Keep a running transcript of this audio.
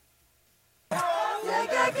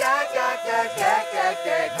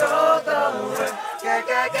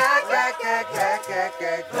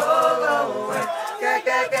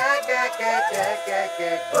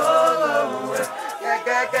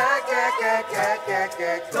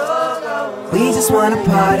We just wanna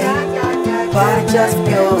party, party just for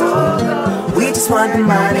you. We just want the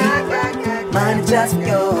money, money just for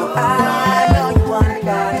you. I know you wanna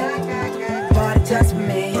party, party just for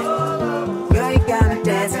me. Girl, you got me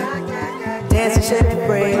dancing, dancing shit for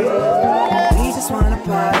free. We just wanna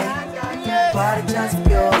party, party just for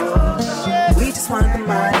you. We just want the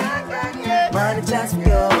money, money just for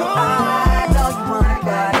you. I know you wanna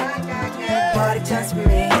party, party just for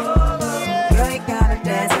me. Girl, you got me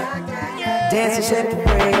dancing, dancing shit for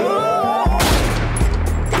free.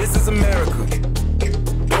 This is America.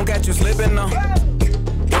 Don't catch you slipping now.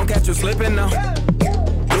 Don't catch you slipping now.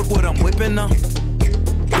 Look what I'm whipping now.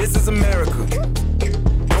 This is America.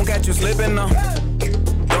 Don't catch you slipping now.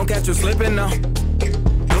 Don't catch you slipping now.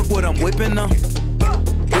 Look what I'm whipping now.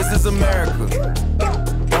 This is America.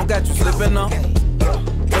 Don't catch you slipping now.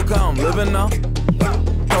 Look how I'm living now.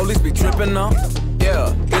 Police be tripping now.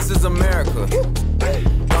 Yeah, this is America.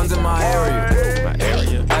 Guns in my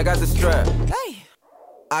area. I got the strap.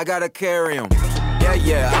 I gotta carry 'em.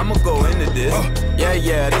 Yeah, I'ma go into this.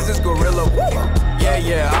 Yeah, this is gorilla.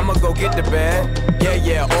 Yeah, I'ma go get the bag.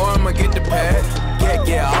 Yeah, or I'ma get the pad.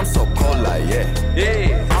 Yeah, I'm so cold like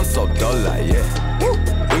yeah. I'm so dull like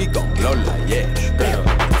yeah. We gon' blow like yeah.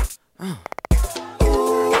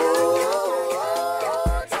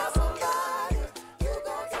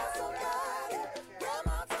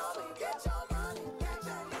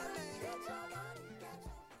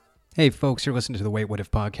 Hey folks, you're listening to the Wait What If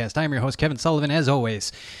podcast. I am your host, Kevin Sullivan, as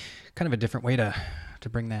always. Kind of a different way to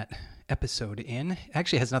bring that episode in. It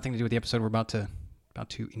actually has nothing to do with the episode we're about to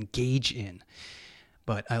engage in.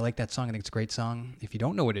 But I like that song. I think it's a great song. If you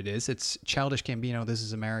don't know what it is, it's Childish Gambino, This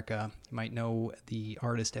Is America. You might know the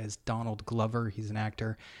artist as Donald Glover. He's an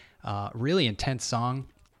actor. Really intense song.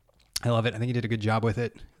 I love it. I think he did a good job with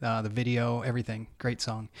it. The video, everything. Great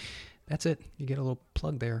song. That's it. You get a little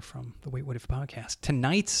plug there from the Wait What If podcast.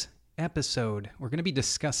 Tonight's episode, we're going to be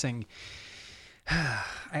discussing,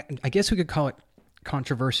 I guess we could call it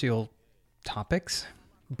controversial topics,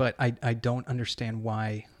 but I don't understand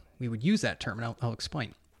why we would use that term, and I'll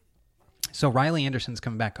explain. So Riley Anderson's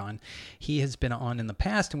coming back on. He has been on in the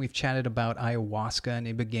past, and we've chatted about ayahuasca and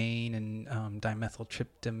ibogaine and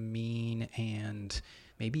dimethyltryptamine and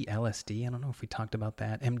maybe LSD. I don't know if we talked about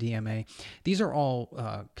that. MDMA. These are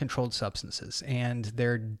all controlled substances, and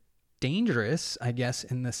they're dangerous, I guess,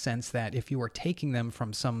 in the sense that if you are taking them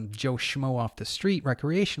from some Joe Schmo off the street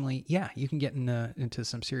recreationally, yeah, you can get into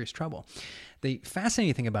some serious trouble. The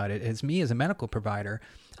fascinating thing about it is me as a medical provider,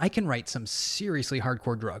 I can write some seriously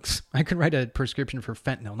hardcore drugs. I could write a prescription for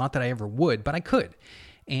fentanyl. Not that I ever would, but I could.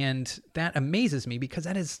 And that amazes me because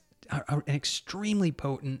that is an extremely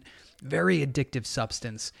potent, very addictive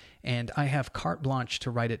substance. And I have carte blanche to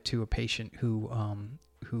write it to a patient who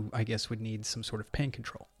I guess would need some sort of pain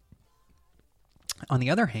control. On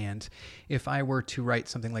the other hand, if I were to write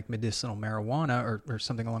something like medicinal marijuana or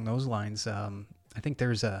something along those lines, I think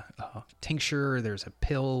there's a tincture, there's a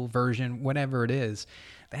pill version, whatever it is,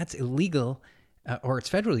 that's illegal or it's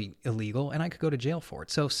federally illegal, and I could go to jail for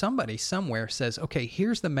it. So somebody somewhere says, okay,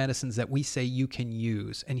 here's the medicines that we say you can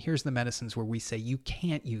use, and here's the medicines where we say you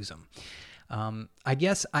can't use them. I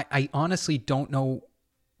guess I honestly don't know,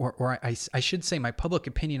 or I should say my public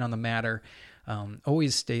opinion on the matter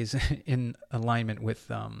always stays in alignment with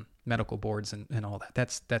medical boards and all that.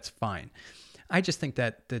 That's fine. I just think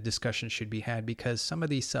that the discussion should be had because some of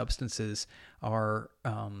these substances are,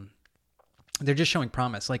 they're just showing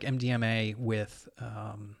promise, like MDMA with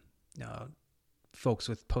folks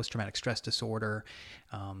with post-traumatic stress disorder,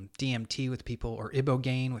 DMT with people, or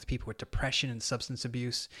ibogaine with people with depression and substance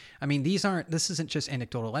abuse. I mean, this isn't just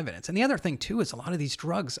anecdotal evidence. And the other thing too is a lot of these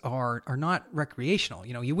drugs are not recreational.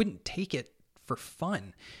 You know, you wouldn't take it for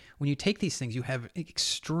fun. When you take these things, you have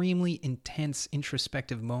extremely intense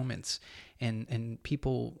introspective moments, and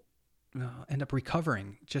people end up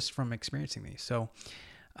recovering just from experiencing these. So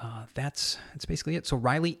that's basically it. So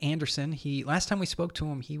Riley Anderson, last time we spoke to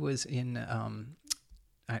him, he was in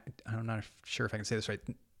I'm not sure if I can say this right,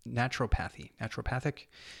 naturopathic. He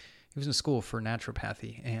was in school for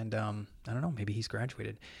naturopathy, and I don't know, maybe he's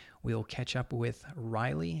graduated. We'll catch up with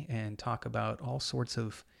Riley and talk about all sorts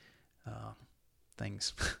of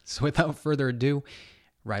things. So without further ado,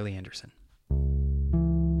 Riley Anderson.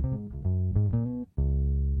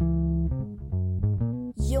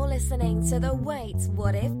 You're listening to the Wait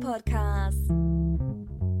What If podcast.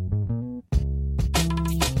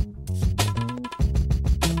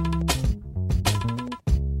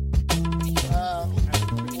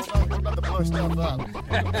 blow stuff up.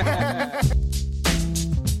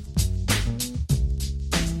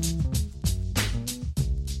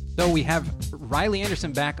 So we have Riley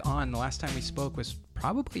Anderson back on. The last time we spoke was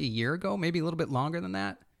probably a year ago, maybe a little bit longer than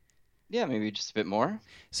that. Yeah, maybe just a bit more.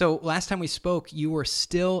 So last time we spoke, you were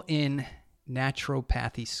still in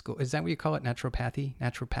naturopathy school. Is that what you call it? Naturopathy?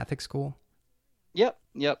 Naturopathic school? Yep.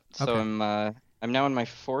 So Okay. I'm now in my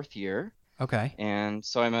 4th year, Okay. and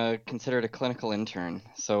so I'm considered a clinical intern.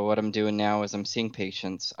 So what I'm doing now is I'm seeing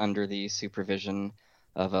patients under the supervision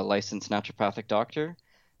of a licensed naturopathic doctor,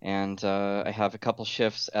 and I have a couple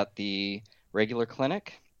shifts at the regular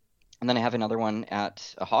clinic, and then I have another one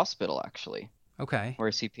at a hospital actually, Okay. where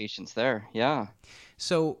I see patients there. Yeah.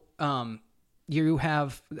 So you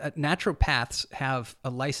have naturopaths have a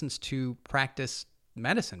license to practice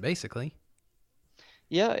medicine, basically.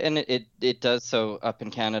 Yeah, and it does. So up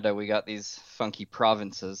in Canada, we got these funky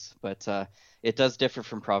provinces, but it does differ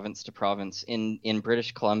from province to province. In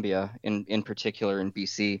British Columbia, in particular in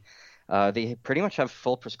BC, they pretty much have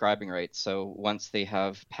full prescribing rights. So once they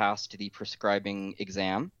have passed the prescribing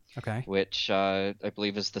exam, Okay. which I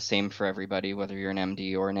believe is the same for everybody, whether you're an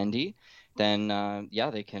MD or an ND, then yeah,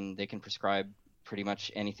 they can prescribe pretty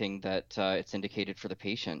much anything that it's indicated for the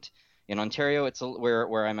patient. In Ontario,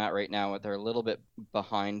 where I'm at right now. They're a little bit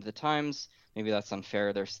behind the times. Maybe that's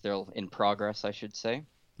unfair. They're still in progress, I should say.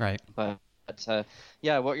 Right. But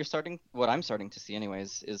yeah, what I'm starting to see,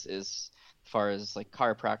 anyways, is as far as like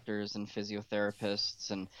chiropractors and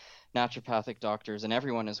physiotherapists and naturopathic doctors and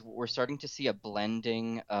everyone we're starting to see a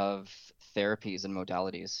blending of therapies and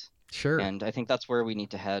modalities. Sure. And I think that's where we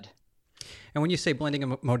need to head. And when you say blending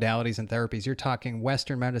of modalities and therapies, you're talking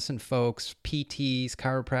Western medicine folks, PTs,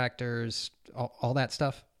 chiropractors, all that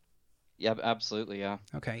stuff? Yeah, absolutely. Yeah.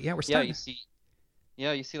 Okay. Yeah, we're Yeah, starting.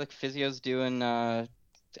 you see like physios doing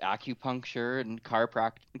acupuncture and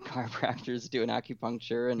chiropractors doing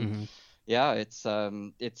acupuncture, and Mhm. yeah,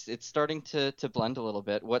 it's starting to blend a little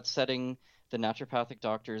bit. What's setting the naturopathic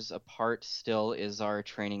doctors apart still is our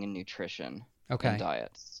training in nutrition Okay. and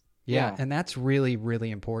diets. Yeah, and that's really,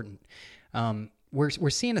 really important. We're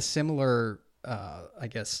seeing a similar, I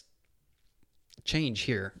guess, change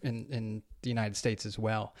here in the United States as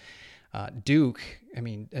well. Duke, I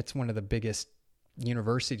mean, it's one of the biggest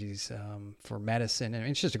universities for medicine, and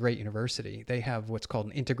it's just a great university. They have what's called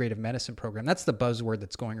an integrative medicine program. That's the buzzword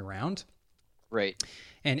that's going around. Right.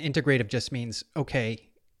 And integrative just means, okay,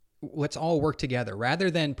 let's all work together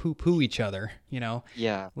rather than poo-poo each other, you know.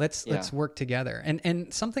 Yeah. Let's work together.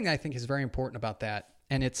 And something I think is very important about that,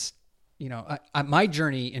 and it's, you know, my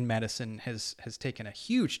journey in medicine has taken a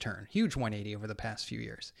huge turn, huge 180 over the past few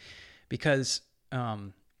years, because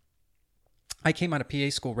I came out of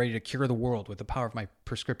PA school ready to cure the world with the power of my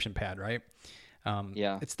prescription pad, right?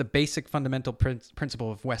 Yeah. It's the basic fundamental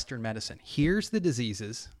principle of Western medicine. Here's the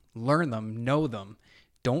diseases, learn them, know them,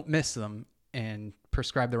 don't miss them, and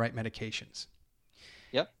prescribe the right medications.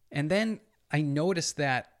 Yep. And then I noticed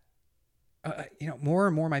that, you know, more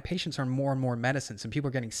and more my patients are on more and more medicines, and people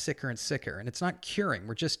are getting sicker and sicker. And it's not curing.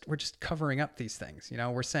 We're just covering up these things. You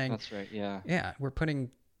know, we're saying That's right. Yeah. yeah, we're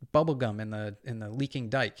putting bubble gum in the leaking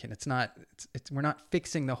dike, and we're not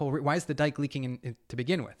fixing the whole. Why is the dike leaking to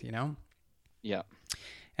begin with? You know. Yeah.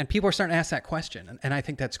 And people are starting to ask that question, and I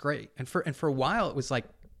think that's great. And for a while, it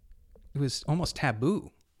was almost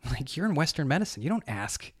taboo. Like, you're in Western medicine, you don't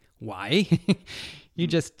ask why. You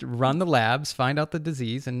just run the labs, find out the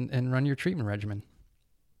disease, and run your treatment regimen.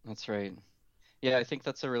 That's right. Yeah, I think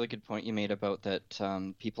that's a really good point you made about that.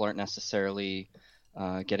 People aren't necessarily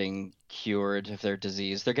getting cured of their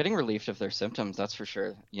disease. They're getting relieved of their symptoms. That's for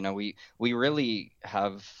sure. You know, we really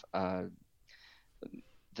have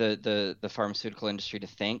the pharmaceutical industry to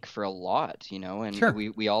thank for a lot. You know, and Sure.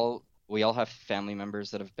 we all have family members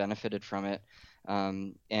that have benefited from it.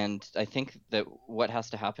 And I think that what has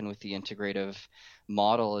to happen with the integrative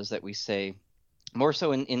model is that we say, more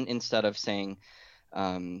so instead of saying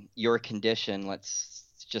your condition, let's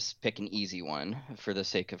just pick an easy one for the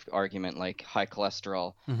sake of argument, like high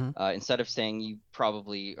cholesterol. Mm-hmm. Instead of saying you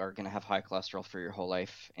probably are going to have high cholesterol for your whole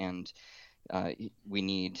life, and we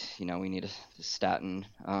need a statin.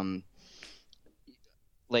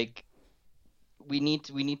 Like we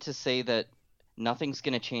need to say that nothing's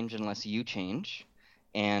going to change unless you change,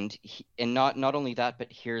 and not only that, but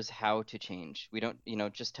here's how to change. We don't,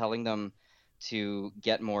 just telling them to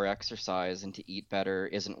get more exercise and to eat better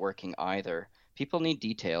isn't working either. People need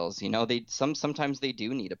details. Sometimes they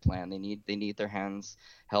do need a plan. They need their hands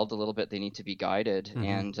held a little bit. They need to be guided. Mm-hmm.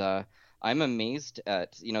 And I'm amazed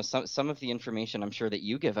at some of the information I'm sure that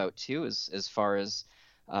you give out too, as far as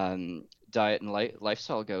diet and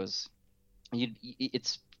lifestyle goes.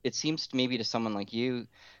 It's it seems maybe to someone like you,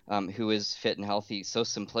 who is fit and healthy, so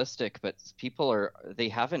simplistic, but they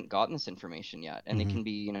haven't gotten this information yet, and they can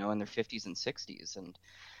be, in their 50s and 60s,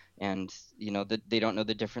 and they don't know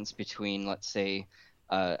the difference between, let's say,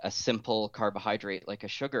 a simple carbohydrate like a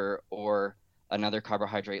sugar or another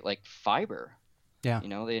carbohydrate like fiber. Yeah.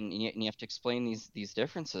 And you have to explain these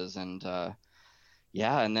differences, and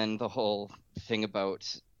and then the whole thing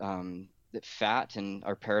about that fat and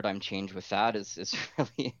our paradigm change with fat is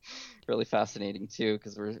really, really fascinating too,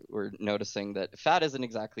 because we're noticing that fat isn't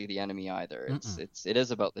exactly the enemy either. It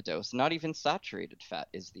is about the dose. Not even saturated fat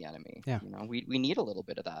is the enemy. Yeah. We need a little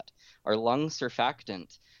bit of that. Our lung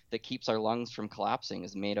surfactant that keeps our lungs from collapsing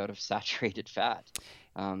is made out of saturated fat.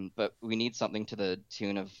 But we need something to the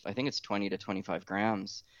tune of, I think it's 20 to 25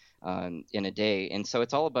 grams in a day. And so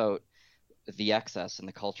it's all about the excess and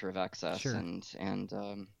the culture of excess. Sure.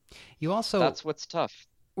 And you also, that's what's tough.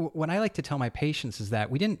 What I like to tell my patients is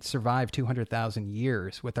that we didn't survive 200,000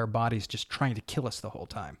 years with our bodies just trying to kill us the whole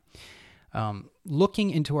time. Looking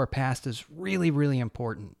into our past is really, really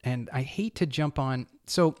important. And I hate to jump on.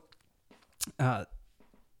 So, paleo,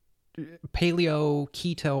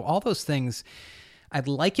 keto, all those things, I'd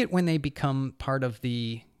like it when they become part of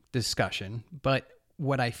the discussion, but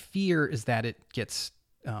what I fear is that it gets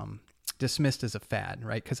dismissed as a fad,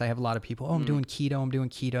 right? Because I have a lot of people, I'm doing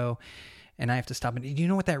keto, and I have to stop. And do you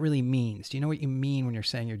know what that really means? Do you know what you mean when you're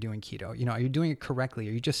saying you're doing keto? Are you doing it correctly?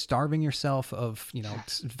 Are you just starving yourself of,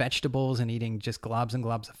 vegetables and eating just globs and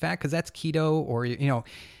globs of fat? Because that's keto, or,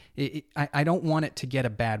 I don't want it to get a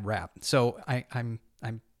bad rap. So I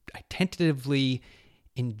tentatively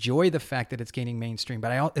enjoy the fact that it's gaining mainstream,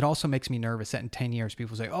 but it also makes me nervous that in 10 years,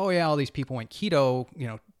 people say, oh yeah, all these people went keto,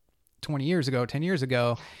 20 years ago, 10 years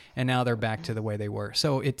ago, and now they're back to the way they were.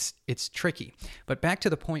 So it's tricky. But back to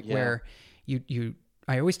the point where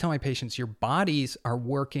I always tell my patients, your bodies are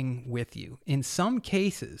working with you. In some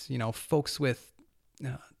cases, folks with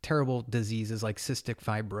terrible diseases like cystic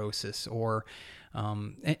fibrosis or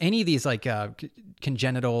any of these like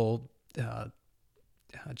congenital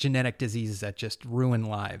genetic diseases that just ruin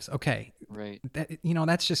lives. Okay. Right.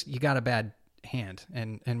 That's just, you got a bad hand,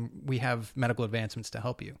 and we have medical advancements to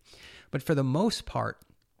help you. But for the most part,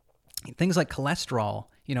 things like cholesterol,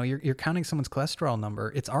 you're counting someone's cholesterol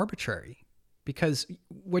number. It's arbitrary, because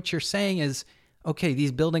what you're saying is, okay,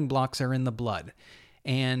 these building blocks are in the blood,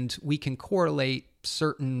 and we can correlate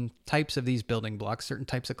certain types of these building blocks, certain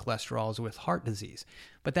types of cholesterols with heart disease.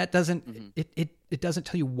 But that doesn't, it doesn't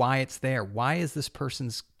tell you why it's there. Why is this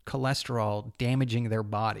person's cholesterol damaging their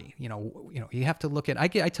body? You have to look at, I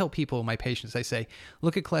tell people, my patients, I say,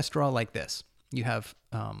 look at cholesterol like this. You have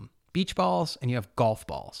beach balls and you have golf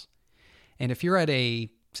balls. And if you're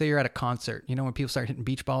say you're at a concert, when people start hitting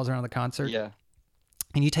beach balls around the concert? Yeah.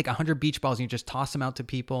 And you take 100 beach balls and you just toss them out to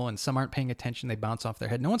people, and some aren't paying attention, they bounce off their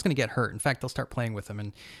head. No one's going to get hurt. In fact, they'll start playing with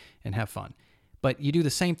them and have fun. But you do the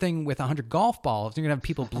same thing with 100 golf balls, you're going to have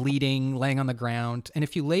people bleeding, laying on the ground. And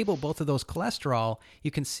if you label both of those cholesterol,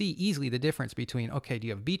 you can see easily the difference between, okay, do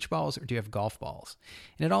you have beach balls or do you have golf balls?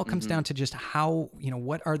 And it all comes down to just how,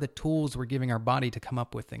 what are the tools we're giving our body to come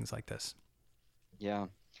up with things like this? Yeah.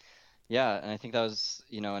 Yeah. And I think that was,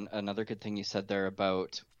 another good thing you said there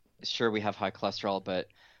about, sure, we have high cholesterol, but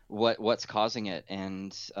what's causing it?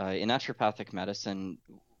 And in naturopathic medicine,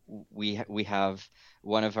 we have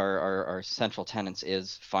one of our central tenets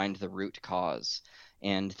is find the root cause.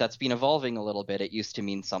 And that's been evolving a little bit. It used to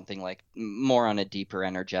mean something like more on a deeper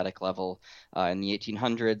energetic level in the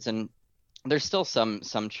 1800s. And there's still some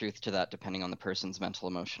truth to that, depending on the person's mental,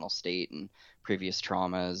 emotional state and previous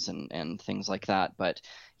traumas and things like that. But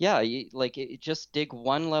yeah, just dig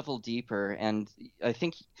one level deeper. And I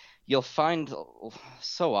think you'll find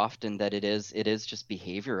so often that it is just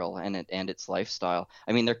behavioral and it's lifestyle.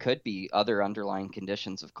 I mean, there could be other underlying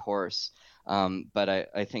conditions, of course. But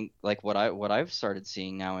I think like what I've started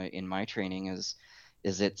seeing now in my training is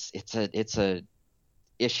it's a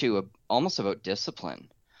issue of almost about discipline.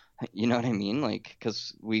 You know what I mean? Like,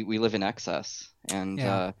 because we live in excess, and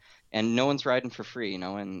no one's riding for free,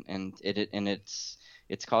 and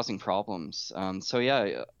it's causing problems. So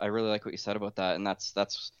yeah, I really like what you said about that, and that's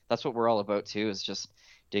what we're all about too, is just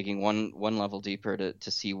digging one level deeper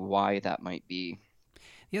to see why that might be.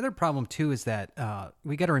 The other problem too is that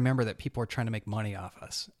we got to remember that people are trying to make money off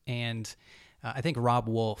us, and I think Rob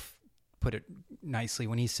Wolf put it nicely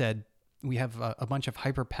when he said, we have a bunch of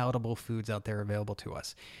hyper-palatable foods out there available to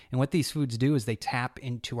us. And what these foods do is they tap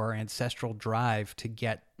into our ancestral drive to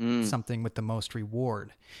get something with the most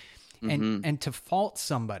reward. And to fault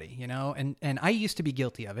somebody, and I used to be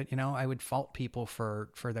guilty of it, I would fault people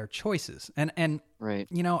for their choices. And right.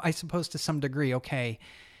 I suppose to some degree, okay,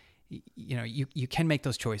 you can make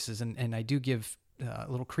those choices, and I do give a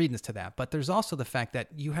little credence to that. But there's also the fact that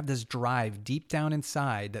you have this drive deep down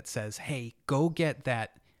inside that says, hey, go get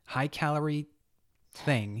that high calorie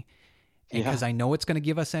thing, because I know it's going to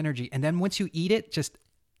give us energy. And then once you eat it, just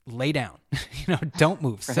lay down, don't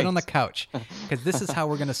move, sit on the couch, because this is how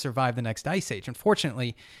we're going to survive the next ice age.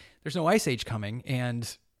 Unfortunately, there's no ice age coming,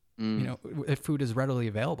 and if food is readily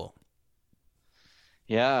available.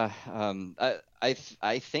 Yeah,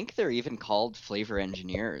 I think they're even called flavor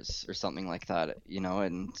engineers or something like that,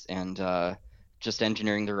 and just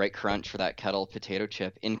engineering the right crunch for that kettle potato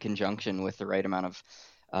chip in conjunction with the right amount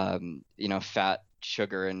of fat,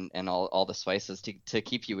 sugar, and all the spices to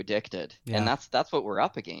keep you addicted. Yeah. And that's what we're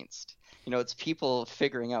up against. It's people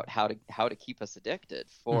figuring out how to keep us addicted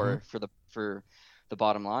for the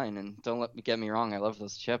bottom line. And get me wrong, I love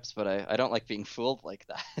those chips, but I don't like being fooled like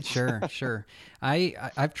that. Sure.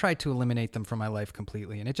 I've tried to eliminate them from my life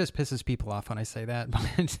completely, and it just pisses people off when I say that.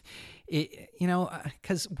 But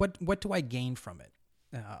because what do I gain from it?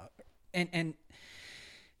 And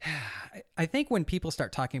I think when people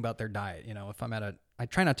start talking about their diet, if I'm I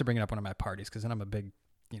try not to bring it up when I'm at parties, because then I'm a big,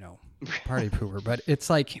 party pooper. But it's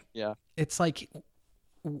like,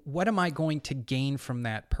 what am I going to gain from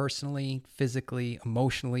that personally, physically,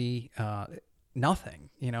 emotionally? Nothing.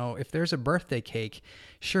 If there's a birthday cake,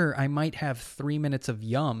 sure, I might have 3 minutes of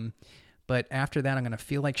yum, but after that, I'm going to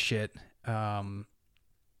feel like shit.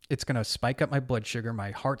 It's going to spike up my blood sugar. My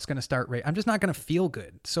heart's going to start racing. I'm just not going to feel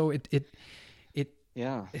good. So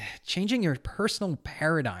changing your personal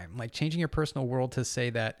paradigm, like changing your personal world to say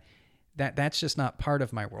that's just not part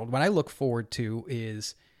of my world. What I look forward to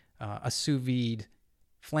is a sous vide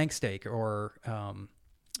flank steak or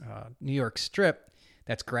New York strip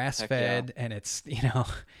that's grass fed, and it's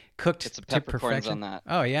cooked It's a to perfection. peppercorns on that.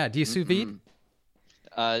 Oh yeah, do you sous vide?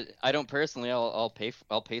 I don't personally. I'll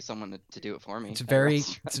pay someone to do it for me. It's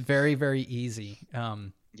very very easy.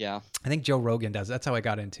 Yeah. I think Joe Rogan does. That's how I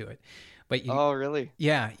got into it. But Oh really?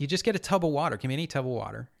 Yeah, you just get a tub of water. It can be any tub of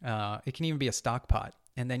water. It can even be a stock pot.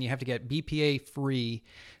 And then you have to get BPA free.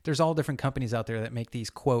 There's all different companies out there that make these,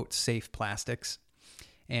 quote, safe plastics.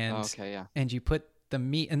 And and you put the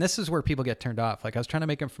meat, and this is where people get turned off. Like I was trying to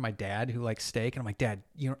make them for my dad who likes steak, and I'm like, Dad,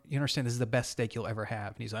 you understand this is the best steak you'll ever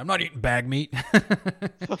have. And he's like, I'm not eating bag meat.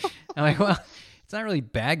 I'm like, well, it's not really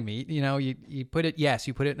bag meat. You put it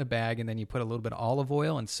in a bag, and then you put a little bit of olive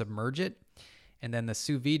oil and submerge it. And then the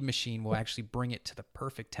sous vide machine will actually bring it to the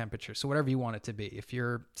perfect temperature. So whatever you want it to be. If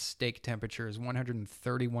your steak temperature is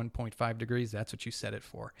 131.5 degrees, that's what you set it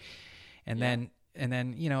for. And then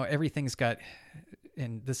everything's got,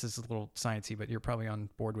 and this is a little sciencey, but you're probably on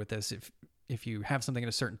board with this. If you have something at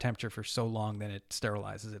a certain temperature for so long, then it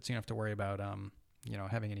sterilizes it. So you don't have to worry about,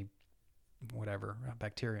 having any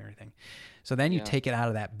bacteria or anything. So then you take it out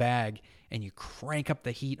of that bag and you crank up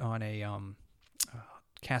the heat on a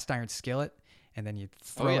cast iron skillet. And then you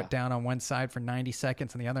throw it down on one side for 90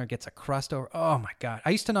 seconds and the other gets a crust over. Oh my God.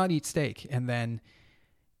 I used to not eat steak. And then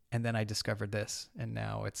I discovered this, and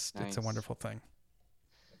now it's a wonderful thing.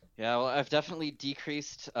 Yeah, well, I've definitely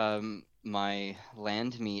decreased my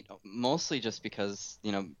land meat, mostly just because,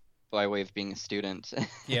 by way of being a student.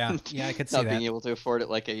 Yeah, I could see not that. being able to afford it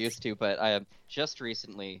like I used to. But I have just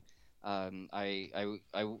recently, I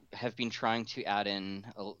have been trying to add in,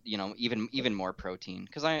 even more protein,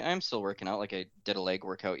 because I'm still working out. Like I did a leg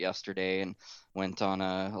workout yesterday and went on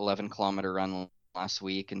a 11-kilometer run last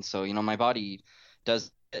week, and so my body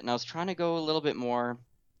does it. And I was trying to go a little bit more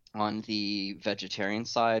on the vegetarian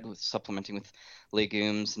side, with supplementing with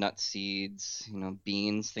legumes, nuts, seeds,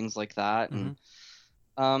 beans, things like that, and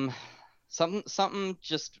something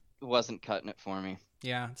just wasn't cutting it for me.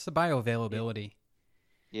 Yeah, it's the bioavailability.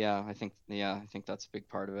 Yeah, I think that's a big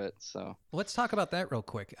part of it. So let's talk about that real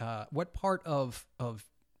quick. What part of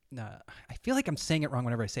I feel like I'm saying it wrong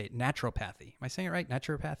whenever I say it. Naturopathy. Am I saying it right?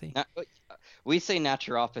 Naturopathy? We say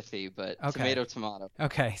naturopathy, but tomato.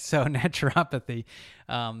 Okay, so naturopathy.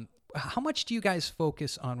 How much do you guys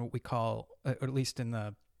focus on what we call, or at least in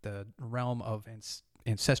the realm of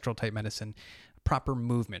ancestral type medicine, proper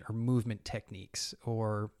movement or movement techniques,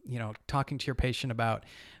 or talking to your patient about,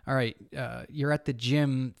 all right, you're at the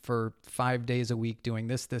gym for 5 days a week doing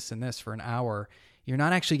this, and this for an hour. You're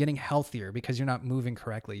not actually getting healthier because you're not moving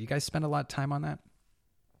correctly. You guys spend a lot of time on that?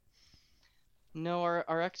 No,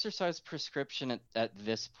 our exercise prescription at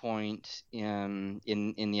this point in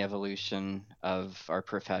the evolution of our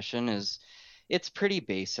profession it's pretty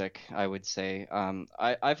basic, I would say.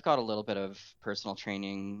 I've got a little bit of personal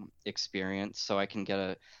training experience, so I can get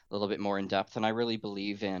a little bit more in depth, and I really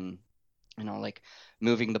believe in like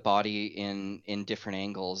moving the body in different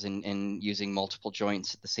angles and using multiple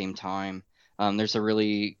joints at the same time. There's a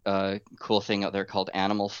really cool thing out there called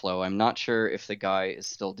Animal Flow. I'm not sure if the guy is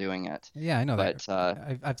still doing it, Yeah, I know that.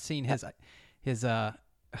 but I've seen his what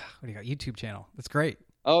do you got? YouTube channel. That's great.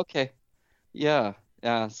 oh, okay. Yeah.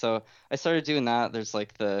 Yeah. So I started doing that. There's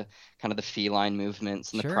like the kind of the feline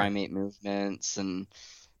movements and the Sure. primate movements, and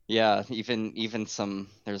yeah, even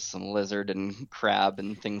there's some lizard and crab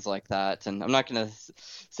and things like that. And I'm not gonna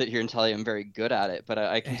sit here and tell you I'm very good at it, but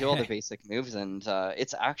I can do all the basic moves, and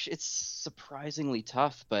it's surprisingly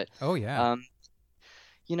tough. But Oh yeah. um,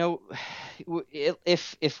 you know,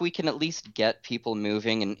 if we can at least get people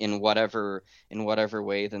moving in whatever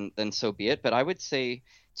way, then so be it. But I would say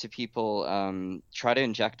to people, try to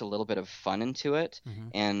inject a little bit of fun into it, Hmm.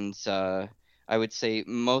 and I would say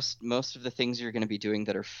most of the things you're going to be doing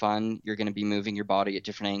that are fun, you're going to be moving your body at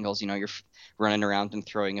different angles. You're running around and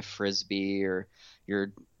throwing a frisbee, or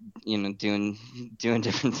you're doing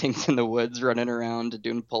different things in the woods, running around,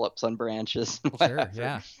 doing pull-ups on branches, Sure. whatever.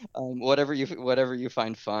 Yeah. Whatever you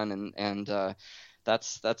find fun, and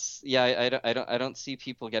that's yeah. I don't see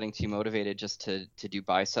people getting too motivated just to do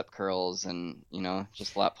bicep curls and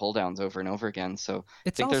just lat pull downs over and over again. So I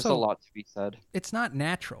It's think there's a also lot to be said. it's not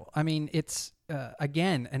natural. I mean, it's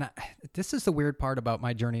again, and this is the weird part about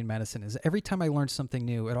my journey in medicine is every time I learn something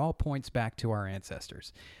new, it all points back to our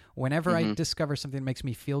ancestors. Whenever I Hmm. discover something that makes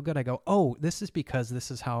me feel good, I go, "Oh, this is because this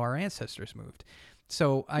is how our ancestors moved."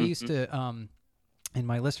 So I used Hmm. to, and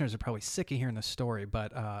my listeners are probably sick of hearing this story,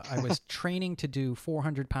 but I was training to do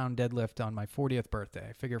 400-pound deadlift on my 40th birthday.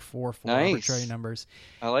 I figure four arbitrary Nice. numbers,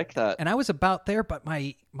 I like that. and I was about there, but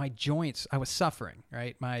my joints, I was suffering,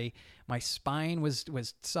 right? My spine was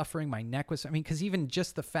suffering, my neck was, I mean, because even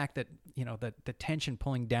just the fact that the tension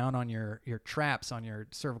pulling down on your traps on your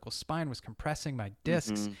cervical spine was compressing my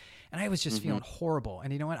discs, Hmm. and I was just Hmm. feeling horrible.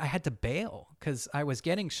 And you know what? I had to bail because I was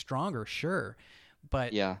getting stronger, sure,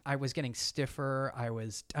 but Yeah. I was getting stiffer. I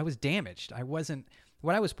was damaged. I wasn't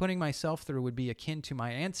What I was putting myself through would be akin to my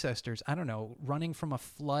ancestors. I don't know, running from a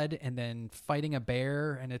flood and then fighting a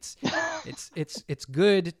bear, and it's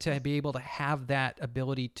good to be able to have that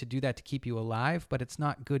ability to do that to keep you alive, but it's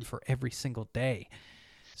not good for every single day.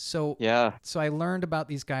 So Yeah. so I learned about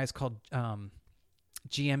these guys called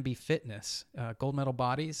GMB Fitness, Gold Medal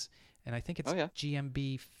Bodies, and I think it's Oh yeah.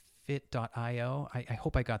 GMBFit.io. I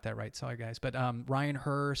hope I got that right. Sorry, guys. But Ryan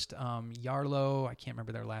Hurst, Yarlow, I can't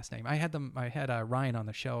remember their last name. I had Ryan on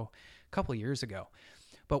the show a couple of years ago.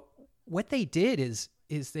 But what they did is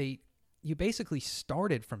you basically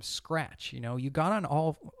started from scratch. You got on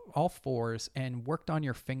all fours and worked on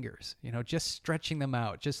your fingers. Just stretching them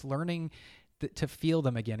out, just learning to feel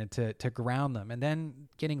them again and to ground them, and then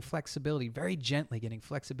getting flexibility, very gently getting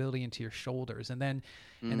flexibility into your shoulders, and then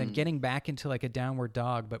getting back into like a downward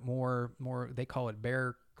dog, but more they call it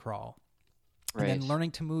bear crawl, and Right. then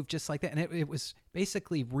learning to move just like that. And it was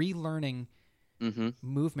basically relearning Hmm.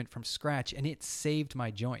 movement from scratch, and it saved my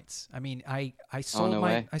joints. I mean, I Oh, sold no my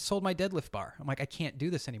way. I sold my deadlift bar. I'm like, I can't do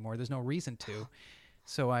this anymore. There's no reason to.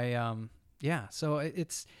 So yeah. So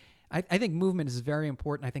I think movement is very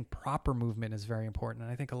important. I think proper movement is very important,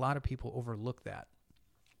 and I think a lot of people overlook that.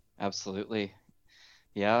 Absolutely.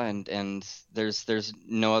 Yeah, and there's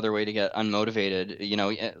no other way to get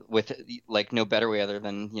unmotivated, with like no better way other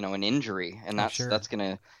than, an injury, and Oh, that's sure. that's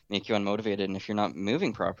gonna make you unmotivated. And if you're not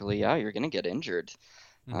moving properly, yeah, you're gonna get injured.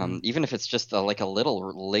 Hmm. Even if it's just like a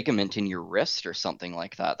little ligament in your wrist or something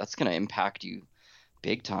like that, that's gonna impact you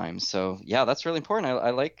big time. So yeah, that's really important. I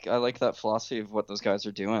like that philosophy of what those guys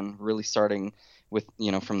are doing, really starting with,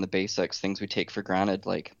 from the basics, things we take for granted,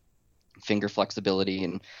 like finger flexibility,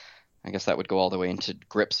 and I guess that would go all the way into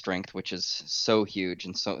grip strength, which is so huge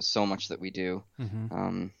and so much that we do. Hmm.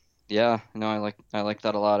 Um, yeah, no, I like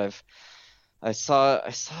that a lot. I saw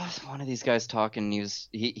one of these guys talking.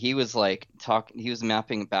 He was like he was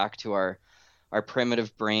mapping back to our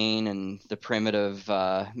primitive brain and the primitive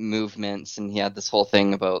movements, and he had this whole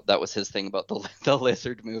thing about that was his thing about the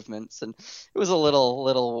lizard movements, and it was a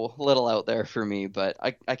little out there for me, but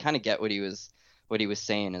I kind of get what he was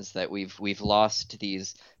saying, is that we've lost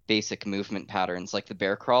these basic movement patterns, like the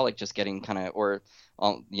bear crawl, like just getting kind of, or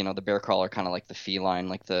the bear crawl, are kind of like the feline,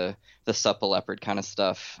 like the supple leopard kind of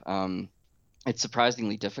stuff. It's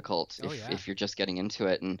surprisingly difficult Oh if yeah. if you're just getting into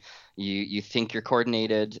it, and you think you're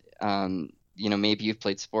coordinated. Maybe you've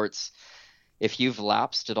played sports. If you've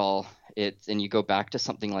lapsed at all, and you go back to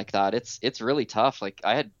something like that, it's really tough. Like,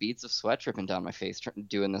 I had beads of sweat dripping down my face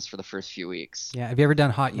doing this for the first few weeks. Yeah. Have you ever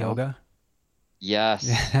done hot You know? yoga? Yeah,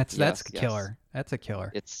 Yes, that's yes, a yes. killer. That's a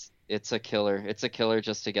killer. It's a killer. It's a killer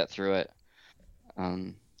just to get through it.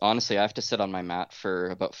 honestly, I have to sit on my mat for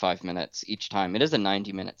about 5 minutes each time. It is a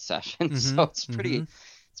 90-minute session, so it's pretty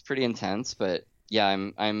intense. But yeah,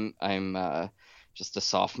 I'm just a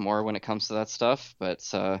sophomore when it comes to that stuff. But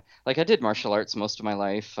like I did martial arts most of my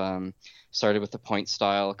life. Started with the point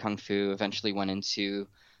style, kung fu. Eventually went into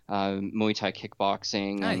Muay Thai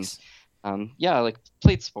kickboxing, Nice. and yeah, like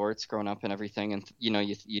played sports growing up and everything. And you know,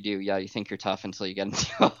 you do, yeah, you think you're tough until you get into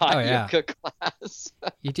a hot yeah. yoga class.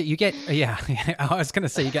 You get yeah. I was gonna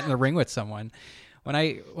say you get in the ring with someone. When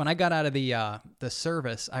I got out of the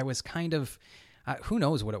service, I was kind of who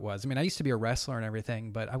knows what it was. I mean, I used to be a wrestler and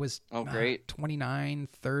everything, but I was Great. 29,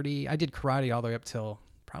 30. I did karate all the way up till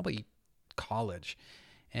probably college,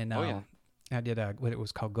 and I did what it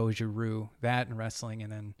was called Goju-Ryu, that and wrestling,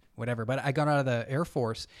 and then whatever. But I got out of the Air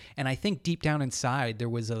Force, and I think deep down inside there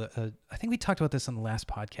was I think we talked about this on the last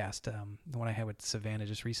podcast, the one I had with Savannah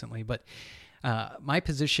just recently. But my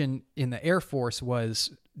position in the Air Force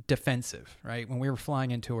was defensive, right? When we were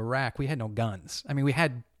flying into Iraq, we had no guns. I mean, we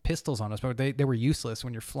had pistols on us, but they were useless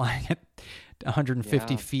when you're flying at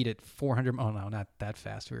 150 feet at 400. Oh no, not that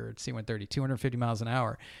fast. We were at C-130, 250 miles an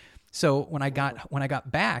hour. So when I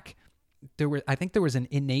got back, I think there was an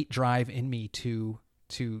innate drive in me to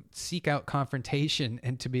seek out confrontation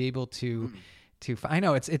and to be able to I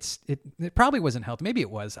know it probably wasn't healthy. Maybe it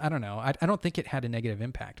was. I don't know. I don't think it had a negative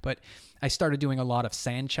impact, but I started doing a lot of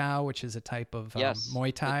san chow, which is a type of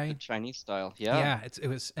Muay Thai. The Chinese style. Yeah. Yeah. It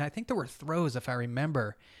was, I think there were throws, if I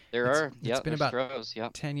remember. It's been about throws,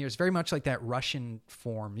 10 years, very much like that Russian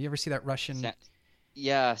form. You ever see that Russian?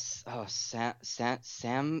 Yes. Oh, Sambo.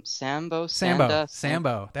 That's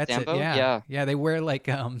Sambo? it. Yeah. Yeah. They wear like,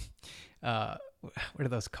 what are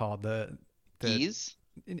those called? The Gis?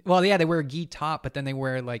 Well, yeah, they wear a gi top, but then they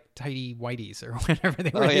wear like tighty whities or whatever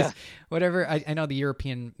they wear. Whatever. I know the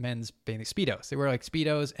European men's bathing Speedos. They wear like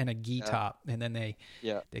Speedos and a gi top, and then they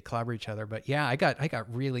clobber each other. But yeah, I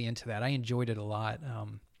got really into that. I enjoyed it a lot.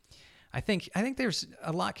 I think there's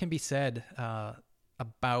a lot can be said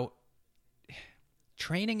about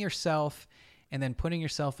training yourself and then putting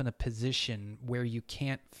yourself in a position where you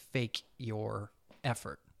can't fake your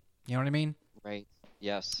effort. You know what I mean? Right.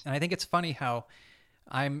 Yes. And I think it's funny how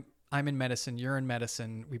I'm in medicine, you're in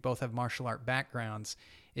medicine, we both have martial art backgrounds.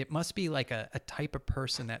 It must be like a type of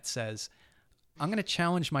person that says, I'm going to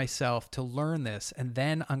challenge myself to learn this, and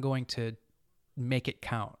then I'm going to make it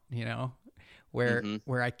count, you know, where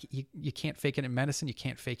you can't fake it in medicine, you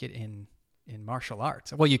can't fake it in martial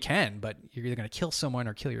arts. Well, you can, but you're either going to kill someone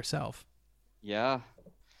or kill yourself. Yeah.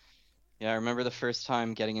 Yeah, I remember the first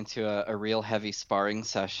time getting into a real heavy sparring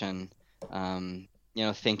session, you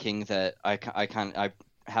know, thinking that I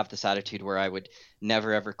have this attitude where I would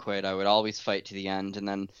never ever quit. I would always fight to the end. And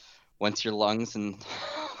then once your lungs and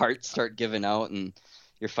heart start giving out and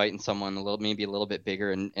you're fighting someone maybe a little bit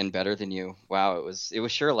bigger and better than you, wow, it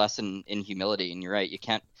was sure a lesson in humility. And you're right, you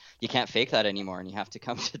can't fake that anymore, and you have to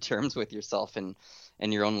come to terms with yourself and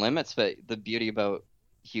your own limits. But the beauty about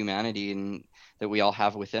humanity and that we all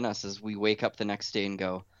have within us is we wake up the next day and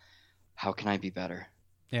go, how can I be better?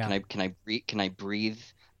 Yeah. Can I breathe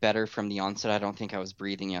better from the onset? I don't think I was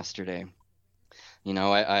breathing yesterday. You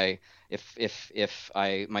know, if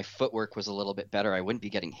my footwork was a little bit better, I wouldn't be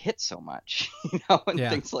getting hit so much, you know, and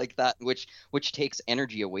things like that, which takes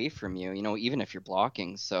energy away from you, you know, even if you're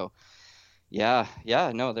blocking. So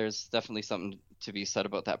no, there's definitely something to be said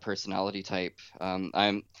about that personality type.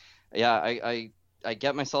 I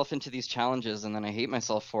get myself into these challenges and then I hate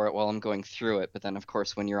myself for it while I'm going through it. But then, of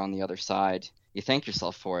course, when you're on the other side, you thank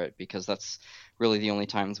yourself for it, because that's really the only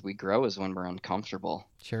times we grow is when we're uncomfortable.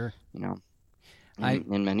 Sure. You know,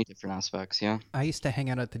 in many different aspects. Yeah. I used to hang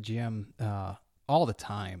out at the gym all the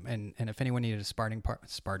time. And if anyone needed a sparring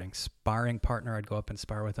partner, I'd go up and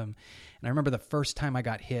spar with them. And I remember the first time I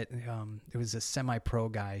got hit, it was a semi-pro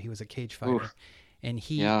guy. He was a cage fighter. Oof. And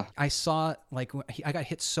I saw, like, I got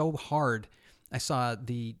hit so hard, I saw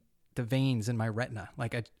the veins in my retina.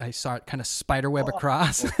 Like I saw it kind of spiderweb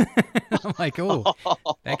across. I'm like, oh,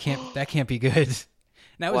 that can't be good. And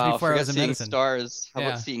that was before I was in medicine. Stars. How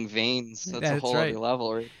about seeing veins? That's a whole other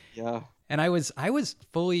level, right? Yeah. And I was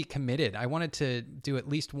fully committed. I wanted to do at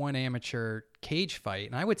least one amateur cage fight,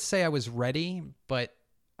 and I would say I was ready, but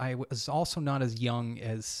I was also not as young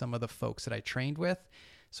as some of the folks that I trained with.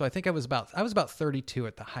 So I think I was about 32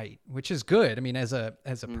 at the height, which is good. I mean, as a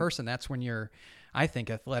person, that's when you're, I think,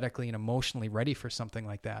 athletically and emotionally ready for something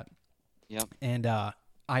like that. Yep. And I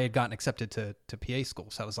had gotten accepted to PA school,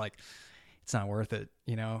 so I was like, it's not worth it.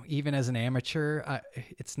 You know, even as an amateur,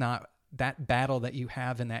 it's not that battle that you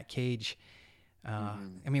have in that cage.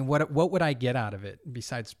 I mean, what would I get out of it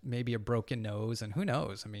besides maybe a broken nose, and who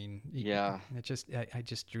knows? I mean, I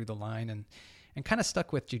just drew the line and kind of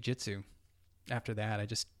stuck with jiu-jitsu after that. I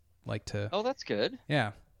just like to. Oh, that's good.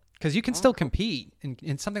 Yeah. Because you can still compete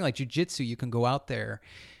in something like jiu-jitsu. You can go out there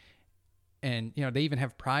and, they even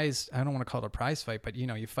have prize. I don't want to call it a prize fight, but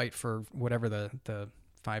you fight for whatever the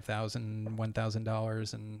 $5,000,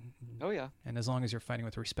 $1,000. And oh yeah. And as long as you're fighting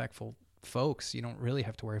with respectful folks, you don't really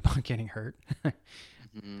have to worry about getting hurt.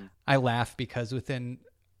 I laugh because within,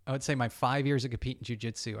 I would say, my 5 years of competing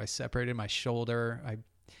jiu-jitsu, I separated my shoulder.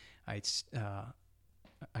 I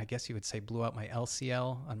guess you would say blew out my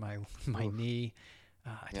LCL on my knee.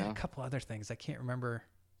 I did a couple other things. I can't remember,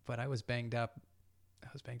 but I was banged up. I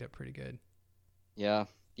was banged up pretty good. Yeah.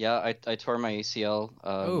 Yeah. I tore my ACL.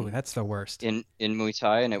 That's the worst. In Muay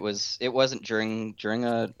Thai. And it wasn't during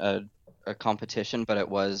a competition, but it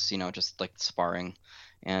was, just like sparring.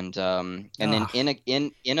 And then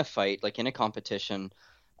in a fight, like in a competition,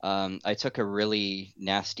 I took a really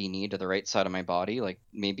nasty knee to the right side of my body, like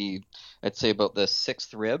maybe I'd say about the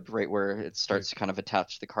sixth rib, right where it starts to kind of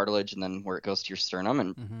attach to the cartilage, and then where it goes to your sternum.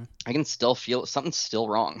 And I can still feel something's still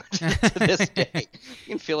wrong to this day. You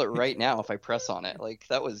can feel it right now if I press on it. Like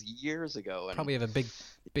that was years ago. And probably have a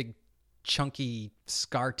big chunky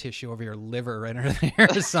scar tissue over your liver right under there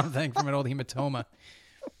or something from an old hematoma.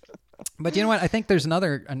 But you know what? I think there's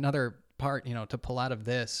another part, to pull out of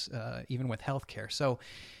this, even with healthcare. So,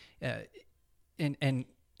 and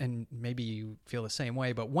maybe you feel the same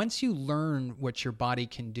way, but once you learn what your body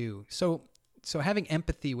can do, so having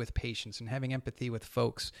empathy with patients and having empathy with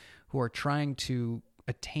folks who are trying to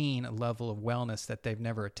attain a level of wellness that they've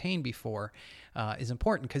never attained before, is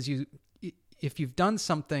important, because if you've done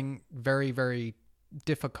something very, very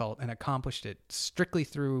difficult and accomplished it strictly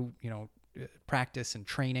through, practice and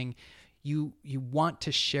training, you want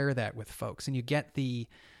to share that with folks, and you get the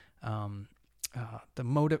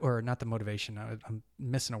motive, or not the motivation. I'm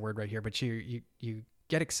missing a word right here, but you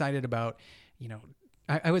get excited about,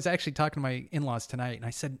 I was actually talking to my in-laws tonight, and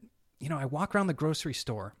I said, I walk around the grocery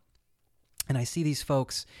store and I see these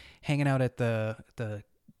folks hanging out at the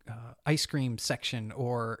ice cream section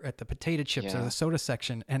or at the potato chips or the soda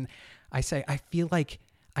section. And I say, I feel like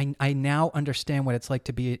I now understand what it's like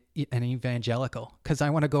to be an evangelical, because I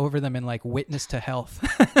want to go over them and like witness to health.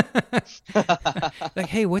 Like,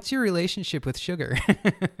 hey, what's your relationship with sugar?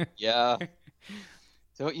 Yeah.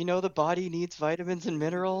 Don't you know the body needs vitamins and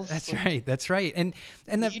minerals? That's right. That's right. And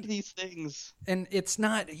need these things. And it's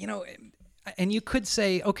not, and you could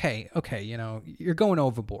say, okay, you're going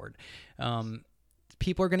overboard.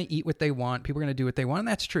 People are going to eat what they want. People are going to do what they want, and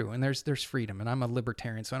that's true. And there's freedom. And I'm a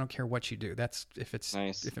libertarian, so I don't care what you do. That's if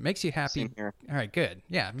it makes you happy. All right, good.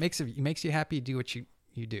 Yeah, it makes you happy. Do what you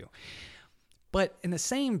do. But in the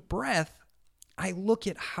same breath, I look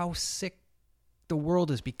at how sick the world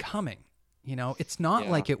is becoming. It's not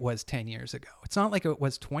like it was 10 years ago. It's not like it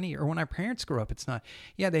was 20, or when our parents grew up. It's not.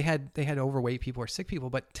 Yeah, they had overweight people or sick people,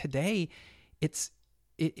 but today,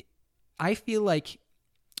 I feel like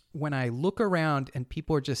when I look around and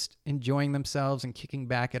people are just enjoying themselves and kicking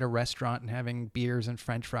back at a restaurant and having beers and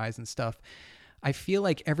French fries and stuff, I feel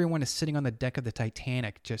like everyone is sitting on the deck of the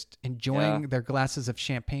Titanic, just enjoying their glasses of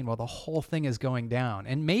champagne while the whole thing is going down.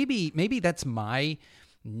 And maybe that's my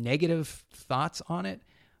negative thoughts on it,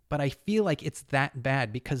 but I feel like it's that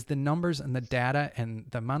bad because the numbers and the data and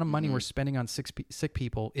the amount of money we're spending on sick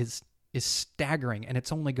people is staggering, and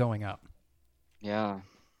it's only going up. Yeah,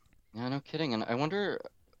 no kidding. And I wonder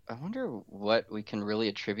what we can really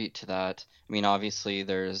attribute to that. I mean, obviously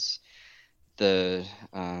there's the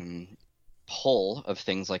pull of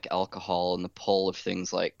things like alcohol and the pull of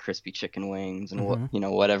things like crispy chicken wings and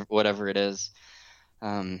whatever it is.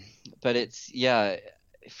 But it's,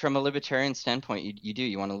 from a libertarian standpoint,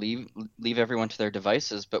 you want to leave everyone to their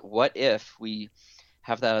devices. But what if we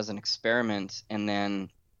have that as an experiment, and then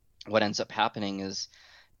what ends up happening is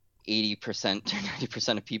 80% to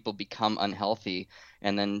 90% of people become unhealthy,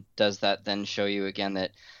 and then does that then show you again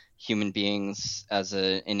that human beings, as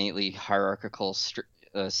an innately hierarchical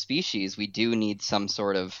species, we do need some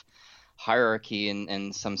sort of hierarchy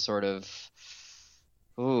and some sort of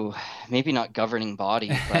maybe not governing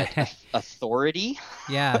body, but authority.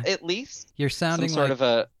 Yeah, at least you're sounding some sort like of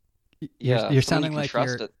a. You're sounding like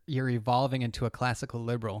you're evolving into a classical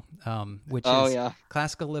liberal, which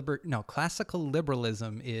classical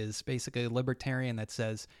liberalism is basically a libertarian that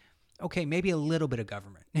says, okay, maybe a little bit of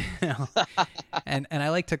government, you know? and I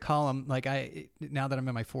like to call them, like, now that I'm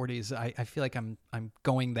in my 40s, I feel like I'm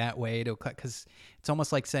going that way because it's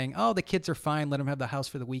almost like saying, oh, the kids are fine, let them have the house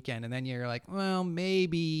for the weekend. And then you're like, well,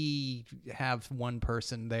 maybe have one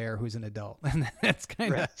person there who's an adult. And that's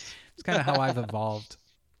kind of, it's kind of how I've evolved.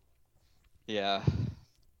 Yeah.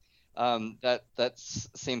 That's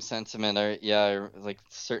same sentiment. Like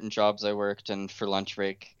certain jobs I worked, and for lunch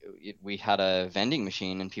break, we had a vending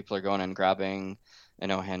machine, and people are going and grabbing an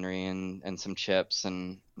O. Henry and some chips,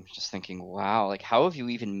 and I'm just thinking, wow, like how have you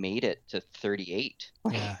even made it to 38?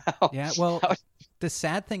 Like, Yeah. how- Yeah. Well, how- the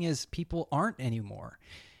sad thing is people aren't anymore.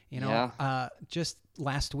 You know, just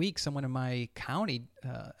last week, someone in my county,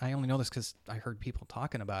 I only know this because I heard people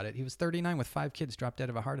talking about it. He was 39 with 5 kids, dropped dead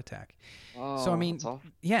of a heart attack. Oh, So, I mean, that's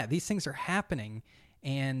awful. yeah, these things are happening.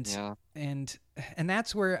 And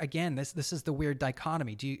that's where, again, this is the weird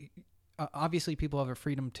dichotomy. Obviously people have a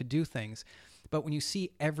freedom to do things, but when you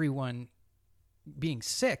see everyone being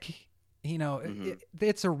sick, you know,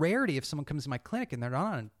 it's a rarity if someone comes to my clinic and they're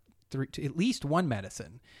not on at least one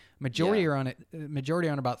medicine. Majority are on it. Majority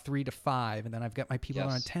on about 3 to 5, and then I've got my people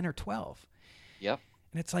on 10 or 12. Yep.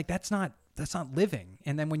 And it's like that's not living.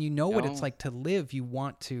 And then when you know what it's like to live, you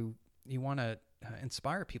want to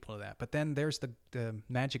inspire people to that. But then there's the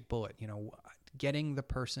magic bullet. You know, getting the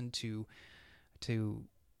person to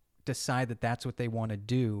decide that that's what they want to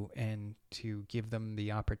do, and to give them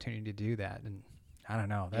the opportunity to do that. And I don't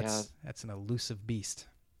know. That's an elusive beast.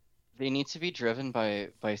 They need to be driven by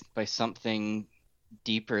something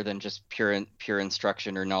deeper than just pure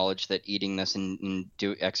instruction or knowledge that eating this and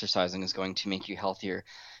exercising is going to make you healthier.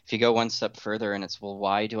 If you go one step further and it's, well,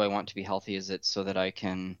 why do I want to be healthy? Is it so that I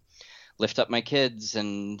can lift up my kids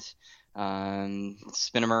and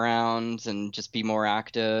spin them around and just be more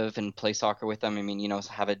active and play soccer with them? I mean, you know,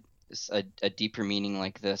 have a deeper meaning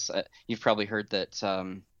like this. You've probably heard that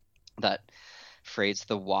that phrase,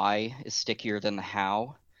 the why is stickier than the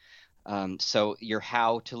how. So your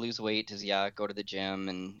how to lose weight is, go to the gym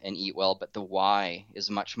and eat well, but the why is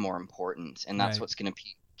much more important. And that's what's going to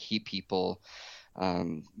keep people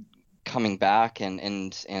coming back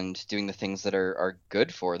and doing the things that are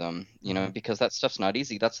good for them, you know, because that stuff's not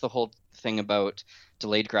easy. That's the whole thing about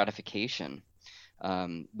delayed gratification.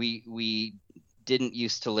 We didn't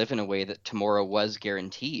used to live in a way that tomorrow was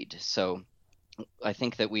guaranteed. So I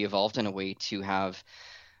think that we evolved in a way to have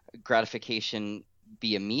gratification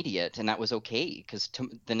be immediate, and that was okay because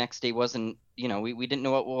the next day wasn't, you know, we didn't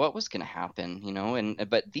know what was going to happen, you know.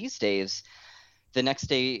 But these days, the next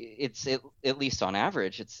day, it's at least on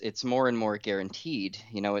average, it's more and more guaranteed,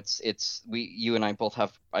 you know. You and I both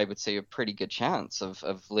have, I would say, a pretty good chance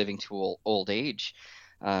of living to old age,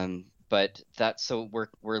 but that's, so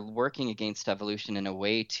we're working against evolution in a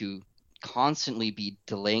way to constantly be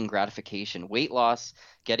delaying gratification. Weight loss,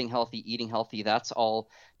 getting healthy, eating healthy, that's all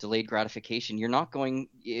delayed gratification. You're not going,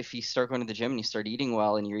 if you start going to the gym and you start eating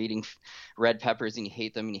well and you're eating red peppers and you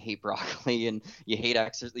hate them and you hate broccoli and you hate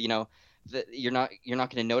exercise, you know, you're not going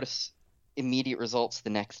to notice immediate results the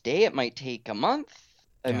next day. It might take a month,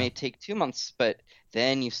 it may take 2 months, but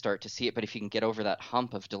then you start to see it. But if you can get over that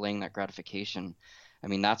hump of delaying that gratification, I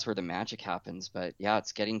mean, that's where the magic happens. But yeah,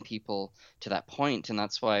 it's getting people to that point. And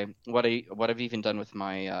that's why what I've even done with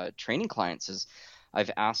my training clients is I've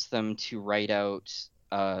asked them to write out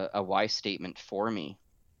a why statement for me,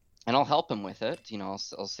 and I'll help them with it. You know,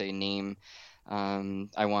 I'll say, name,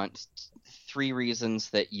 I want 3 reasons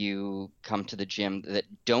that you come to the gym that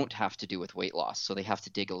don't have to do with weight loss. So they have to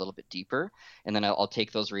dig a little bit deeper. And then I'll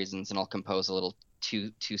take those reasons and I'll compose a little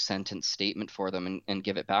two-sentence statement for them and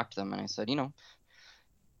give it back to them. And I said, you know,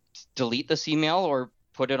 delete this email or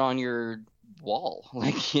put it on your wall,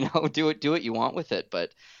 like, you know, do what you want with it.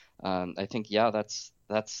 But I think that's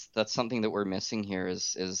something that we're missing here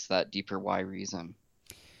is that deeper why reason.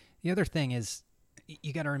 The other thing is,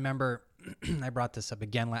 you got to remember, I brought this up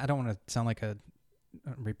again, I don't want to sound like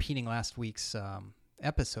repeating last week's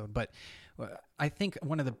episode, but I think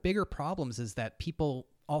one of the bigger problems is that people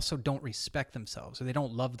also don't respect themselves, or they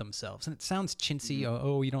don't love themselves. And it sounds chintzy,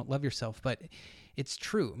 oh, you don't love yourself, but it's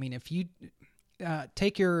true. I mean, if you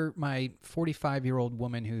take my 45-year-old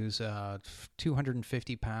woman who's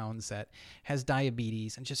 250 pounds that has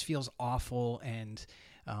diabetes and just feels awful, and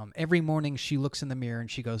every morning she looks in the mirror and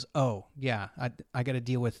she goes, oh, yeah, I got to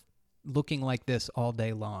deal with looking like this all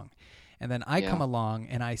day long. And then I come along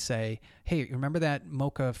and I say, hey, remember that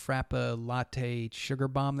mocha frappa latte sugar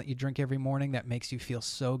bomb that you drink every morning that makes you feel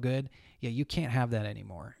so good? Yeah, you can't have that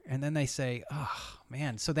anymore. And then they say, oh,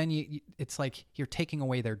 man. So then it's like you're taking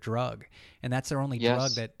away their drug, and that's their only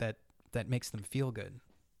drug that makes them feel good.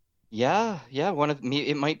 Yeah, one of me,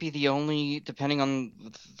 it might be the only, depending on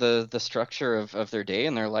the structure of their day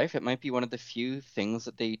and their life, it might be one of the few things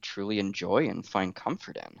that they truly enjoy and find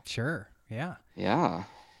comfort in. Sure. Yeah. Yeah.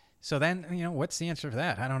 So then, what's the answer to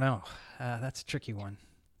that? I don't know. That's a tricky one.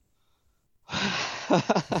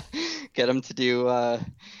 Get them to do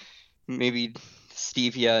maybe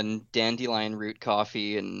stevia and dandelion root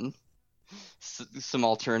coffee and some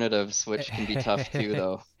alternatives, which can be tough too,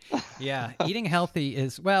 though. Yeah, eating healthy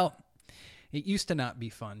is, well, it used to not be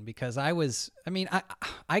fun because I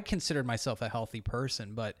considered myself a healthy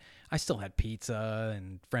person, but I still had pizza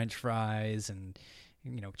and French fries and,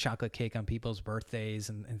 chocolate cake on people's birthdays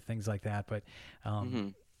and things like that. But,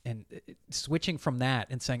 and switching from that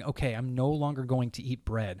and saying, okay, I'm no longer going to eat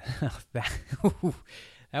bread.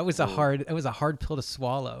 That was a hard pill to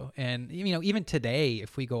swallow. And, even today,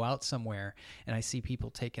 if we go out somewhere and I see people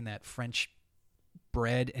taking that French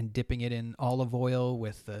bread and dipping it in olive oil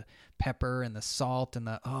with the pepper and the salt and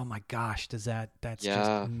oh my gosh, that's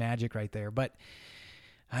just magic right there. But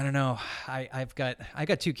I don't know. I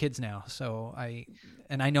got 2 kids now, so I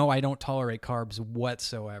know I don't tolerate carbs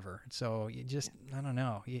whatsoever. So I don't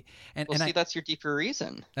know. That's your deeper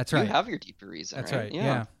reason. That's right. You have your deeper reason. That's right.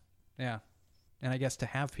 Yeah. And I guess to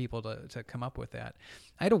have people to come up with that.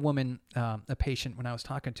 I had a woman, a patient, when I was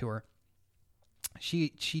talking to her, she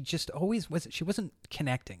just always she wasn't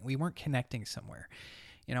connecting. We weren't connecting somewhere.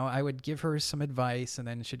 I would give her some advice and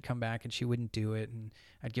then she'd come back and she wouldn't do it. And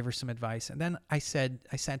I'd give her some advice. And then I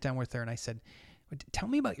sat down with her and I said, tell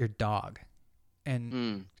me about your dog.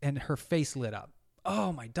 And her face lit up.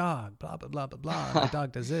 Oh, my dog, blah, blah, blah, blah, blah. My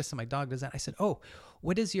dog does this and my dog does that. I said, oh,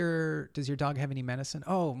 does your dog have any medicine?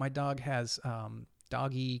 Oh, my dog has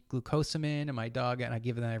doggy glucosamine and I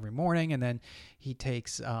give that every morning. And then he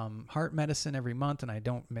takes heart medicine every month and I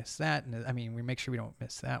don't miss that. And we make sure we don't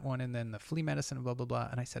miss that one. And then the flea medicine and blah, blah, blah.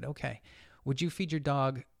 And I said, okay, would you feed your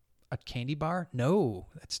dog a candy bar? No,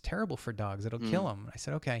 that's terrible for dogs. It'll kill them. I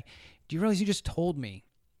said, okay, do you realize you just told me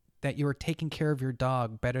that you were taking care of your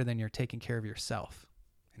dog better than you're taking care of yourself?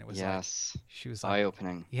 And it was she was like,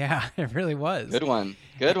 eye-opening. Yeah, it really was. Good one,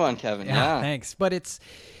 Kevin. Yeah. Thanks. But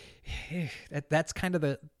that's kind of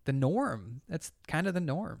the norm. That's kind of the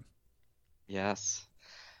norm. Yes.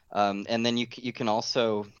 And then you can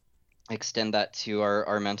also extend that to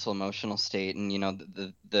our mental emotional state and,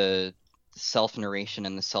 the self-narration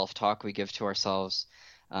and the self-talk we give to ourselves.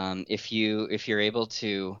 If you're able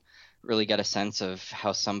to really get a sense of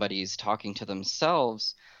how somebody's talking to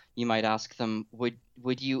themselves, you might ask them,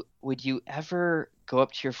 would you ever go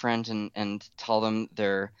up to your friend and tell them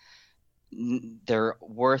they're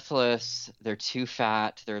worthless, they're too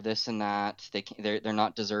fat, they're this and that, they're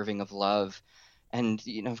not deserving of love? And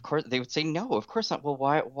of course they would say, no, of course not. Well,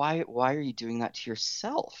 why are you doing that to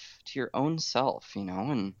yourself, to your own self?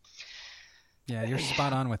 And yeah, you're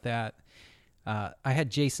spot on with that. I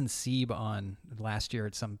had Jason Sieb on last year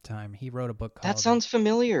at some time. He wrote a book called... That sounds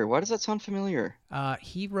familiar. Why does that sound familiar?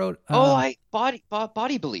 He wrote...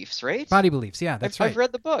 Body Beliefs, right? Body Beliefs, yeah, that's right. I've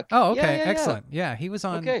read the book. Oh, okay, yeah, excellent. Yeah, he was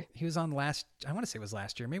on. Okay. He was on last. I want to say it was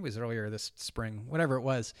last year. Maybe it was earlier this spring. Whatever it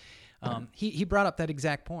was. He brought up that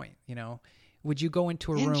exact point. Would you go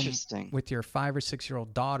into a room with your 5 or 6 year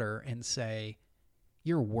old daughter and say,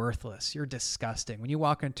 "You're worthless. You're disgusting"? When you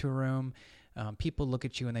walk into a room, people look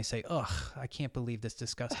at you and they say, "Ugh, I can't believe this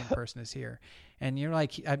disgusting person is here." And you're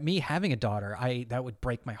like, me having a daughter, that would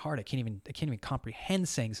break my heart. I can't even comprehend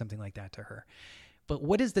saying something like that to her. But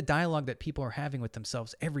what is the dialogue that people are having with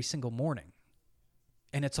themselves every single morning?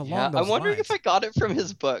 And it's along those I'm wondering lines. if I got it from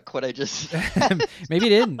his book, what I just... Maybe you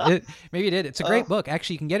didn't. Maybe you did. It's a great book.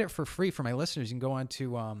 Actually, you can get it for free for my listeners. You can go on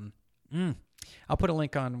to... I'll put a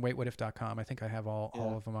link on waitwhatif.com. I think I have all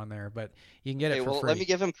of them on there, but you can get it for free. Let me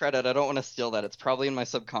give him credit. I don't want to steal that. It's probably in my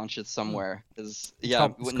subconscious somewhere.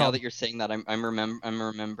 Now that you're saying that, I'm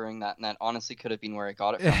remembering that, and that honestly could have been where I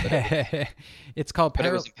got it from. It's called. But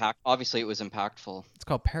it was obviously, it was impactful. It's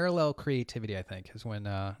called parallel creativity. I think is when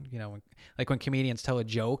when comedians tell a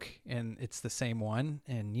joke and it's the same one,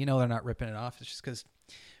 and they're not ripping it off. It's just because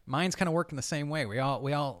minds kind of work in the same way. We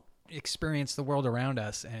all experience the world around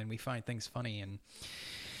us and we find things funny and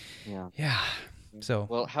so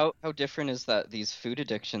well, how different is that, these food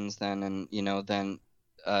addictions then, and than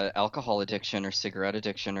alcohol addiction or cigarette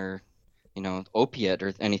addiction or opiate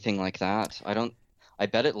or anything like that? I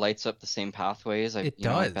bet it lights up the same pathways. It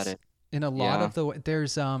does. I bet in a lot of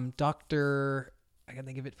there's Dr. I gotta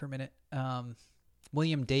think of it for a minute.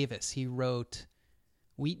 William Davis, he wrote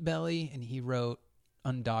Wheat Belly and he wrote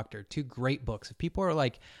Undoctored, 2 great books. If people are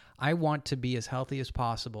like, I want to be as healthy as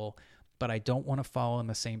possible, but I don't want to follow in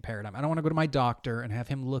the same paradigm. I don't want to go to my doctor and have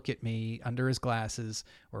him look at me under his glasses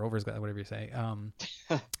or over his glasses, whatever you say, and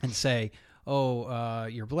say, oh,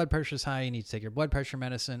 your blood pressure is high. You need to take your blood pressure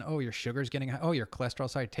medicine. Oh, your sugar's getting high. Oh, your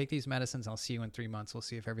cholesterol's high. Take these medicines. I'll see you in 3 months. We'll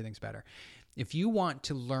see if everything's better. If you want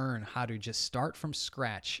to learn how to just start from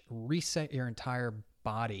scratch, reset your entire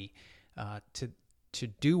body to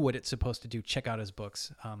do what it's supposed to do, check out his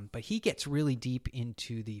books. But he gets really deep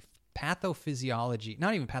into the pathophysiology,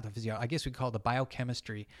 not even pathophysiology, I guess we call it the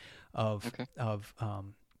biochemistry of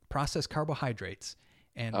processed carbohydrates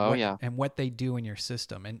and what they do in your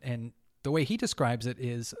system. And the way he describes it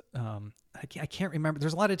is, I can't remember.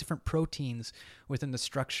 There's a lot of different proteins within the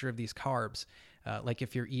structure of these carbs. Like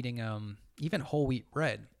if you're eating even whole wheat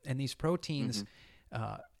bread, and these proteins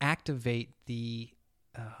activate the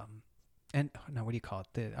what do you call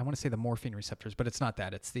it? I want to say the morphine receptors, but it's not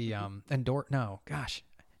that. It's the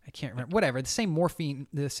I can't remember. Whatever. The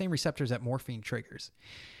same receptors that morphine triggers.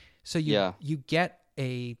 So you get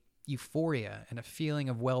a euphoria and a feeling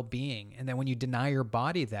of well-being, and then when you deny your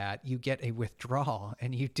body that, you get a withdrawal.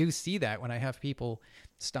 And you do see that when I have people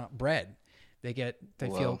stop bread, they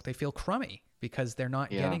feel crummy because they're not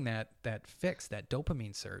getting that fix, that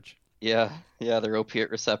dopamine surge. Yeah, their opiate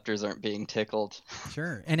receptors aren't being tickled.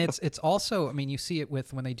 Sure. And it's also, I mean, you see it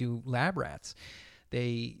with when they do lab rats.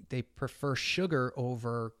 They prefer sugar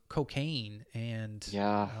over cocaine and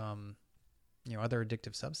other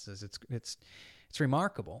addictive substances. It's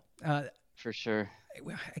remarkable. For sure.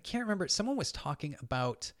 I can't remember. Someone was talking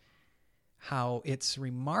about how it's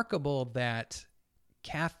remarkable that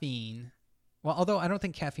caffeine. Well, although I don't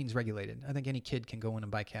think caffeine's regulated. I think any kid can go in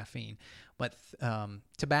and buy caffeine. But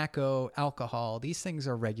tobacco, alcohol, these things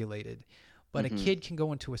are regulated. But a kid can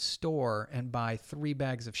go into a store and buy 3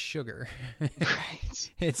 bags of sugar.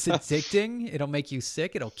 Right. It's addicting. It'll make you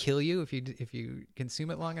sick. It'll kill you if you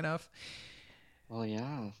consume it long enough. Well,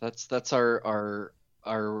 yeah, that's our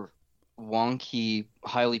wonky,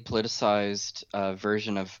 highly politicized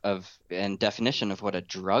version of and definition of what a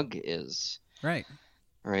drug is. Right.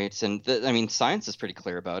 Right. And science is pretty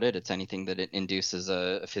clear about it. It's anything that it induces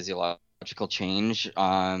a physiological change,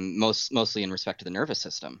 mostly in respect to the nervous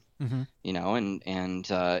system, and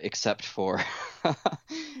except for,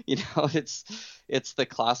 it's the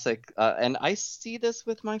classic. And I see this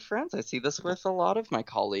with my friends. I see this with a lot of my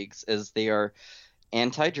colleagues, is they are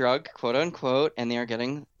anti-drug, quote unquote, and they are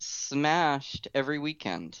getting smashed every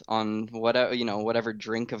weekend on whatever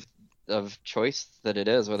drink of choice that it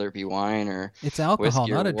is, whether it be wine or it's alcohol,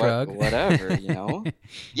 not a drug, whatever.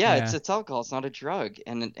 It's alcohol. It's not a drug,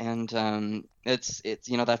 and it's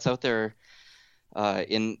that's out there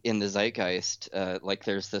in the zeitgeist. Like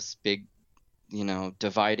there's this big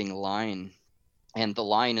dividing line, and the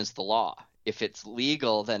line is the law. If it's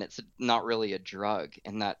legal, then it's not really a drug,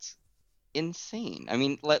 and that's insane. I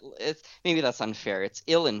mean, maybe that's unfair. It's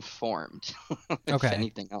ill-informed. If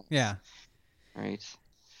anything else. Yeah. Right.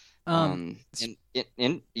 Go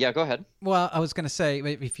ahead. Well, I was going to say,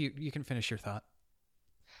 if you can finish your thought.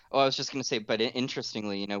 Oh, I was just going to say, but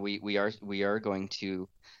interestingly, we are going to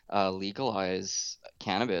legalize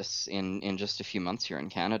cannabis in just a few months here in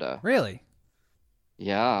Canada. Really?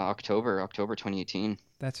 Yeah, October 2018.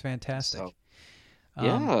 That's fantastic.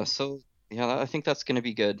 I think that's going to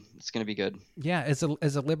be good. It's going to be good. Yeah, as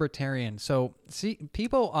a libertarian. So, see,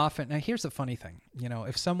 people often, now here's the funny thing.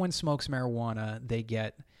 If someone smokes marijuana, they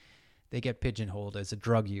get pigeonholed as a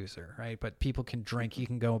drug user, right? But people can drink. You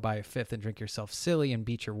can go buy a fifth and drink yourself silly and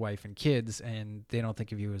beat your wife and kids, and they don't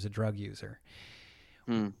think of you as a drug user.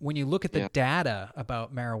 When you look at the data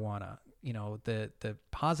about marijuana, the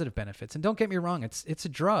positive benefits, and don't get me wrong, it's a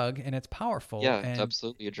drug and it's powerful. Yeah, and it's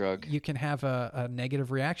absolutely a drug. You can have a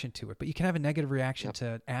negative reaction to it, but you can have a negative reaction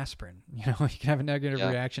to aspirin. You can have a negative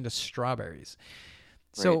reaction to strawberries.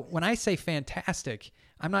 So when I say fantastic,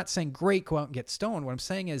 I'm not saying great, go out and get stoned. What I'm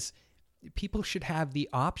saying is people should have the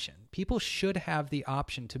option. People should have the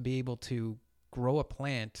option to be able to grow a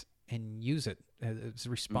plant and use it as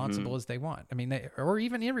responsible as they want. I mean, or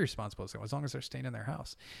even irresponsible as they want, as long as they're staying in their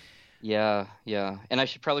house. Yeah. And I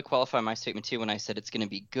should probably qualify my statement too when I said it's going to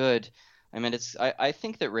be good. I mean, I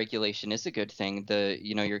think that regulation is a good thing.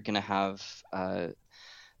 You're going to have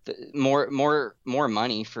more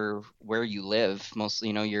money for where you live. Mostly,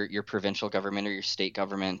 your provincial government or your state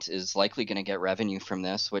government is likely going to get revenue from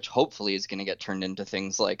this, which hopefully is going to get turned into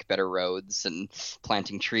things like better roads and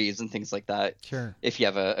planting trees and things like that. Sure. If you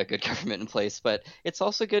have a good government in place, but it's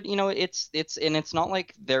also good. It's not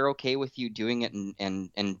like they're okay with you doing it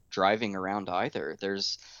and driving around either.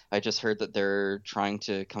 I just heard that they're trying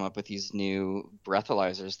to come up with these new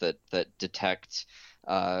breathalyzers that detect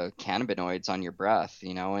cannabinoids on your breath,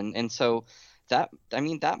 and so that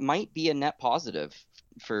might be a net positive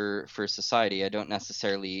for society. I don't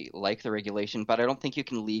necessarily like the regulation, but I don't think you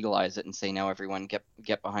can legalize it and say now everyone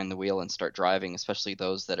get behind the wheel and start driving, especially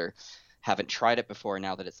those that haven't tried it before.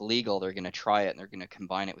 Now that it's legal, they're going to try it and they're going to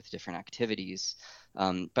combine it with different activities.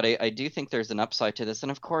 But I do think there's an upside to this,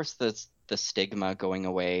 and of course the stigma going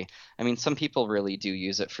away. I mean, some people really do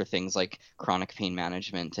use it for things like chronic pain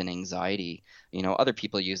management and anxiety. Other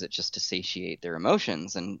people use it just to satiate their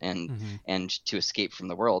emotions and to escape from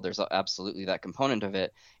the world. There's absolutely that component of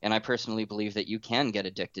it, and I personally believe that you can get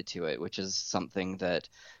addicted to it, which is something that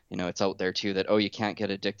it's out there too, that you can't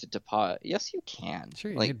get addicted to pot. Yes, you can.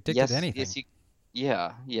 Sure, you get addicted to anything.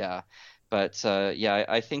 Yeah. But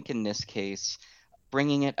I think in this case,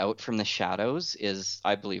 bringing it out from the shadows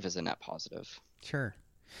I believe is a net positive. Sure.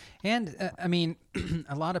 And I mean,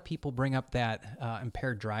 a lot of people bring up that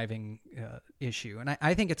impaired driving issue, and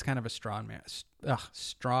I think it's kind of a straw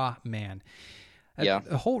man. Yeah.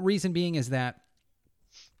 The whole reason being is that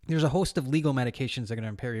there's a host of legal medications that are going to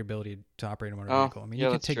impair your ability to operate a motor vehicle. I mean,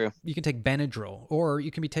 you can take Benadryl, or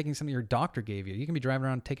you can be taking something your doctor gave you. You can be driving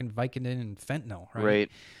around taking Vicodin and fentanyl, right?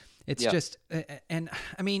 Right. It's just, and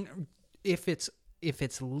I mean, if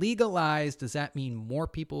it's legalized, does that mean more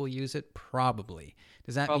people will use it? Probably.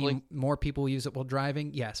 Does that mean more people will use it while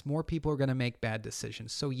driving? Yes. More people are going to make bad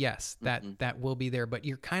decisions. So yes, that will be there. But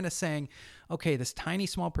you're kind of saying, okay, this tiny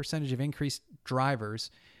small percentage of increased drivers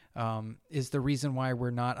is the reason why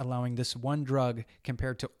we're not allowing this one drug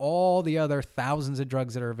compared to all the other thousands of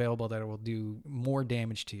drugs that are available that will do more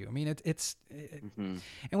damage to you. I mean, and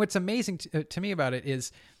what's amazing to me about it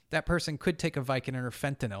is that person could take a Vicodin or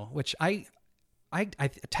fentanyl, which I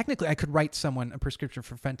technically I could write someone a prescription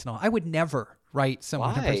for fentanyl. I would never write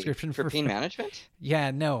someone a prescription for pain management.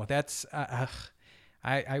 Yeah, no, that's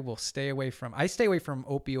I will stay away from. I stay away from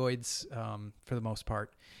opioids for the most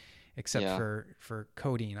part, except for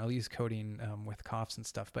codeine. I'll use codeine with coughs and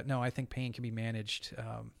stuff. But no, I think pain can be managed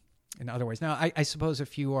in other ways. Now, I suppose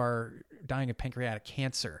if you are dying of pancreatic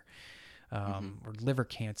cancer or liver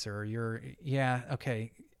cancer, or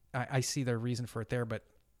okay, I see the reason for it there, but.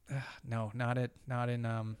 No, not in.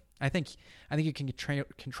 I think you can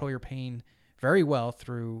control your pain very well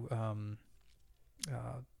through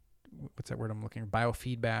what's that word I'm looking for?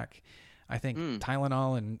 Biofeedback. I think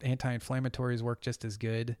Tylenol and anti-inflammatories work just as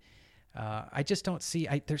good. I just don't see.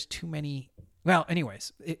 There's too many. Well,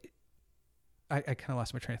 anyways, I kind of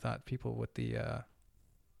lost my train of thought. People with the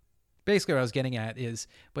basically what I was getting at is,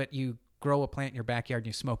 but you grow a plant in your backyard and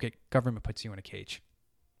you smoke it. Government puts you in a cage.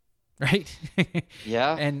 Right.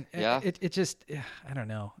 Yeah. And it just, I don't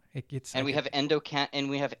know. We have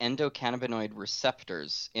endocannabinoid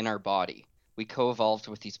receptors in our body. We co-evolved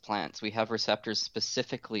with these plants. We have receptors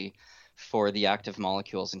specifically for the active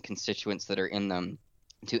molecules and constituents that are in them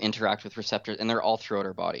to interact with receptors, and they're all throughout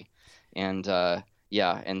our body. And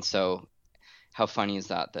and so how funny is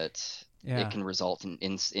that it can result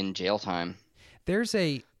in jail time? There's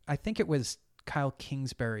I think it was Kyle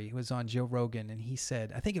Kingsbury, who was on Joe Rogan, and he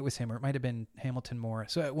said, I think it was him, or it might have been Hamilton Moore.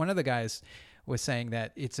 So one of the guys was saying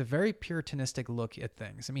that it's a very puritanistic look at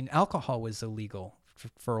things. I mean, alcohol was illegal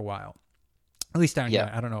for a while, at least down here.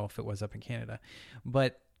 I don't know if it was up in Canada,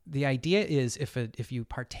 but the idea is if you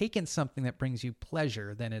partake in something that brings you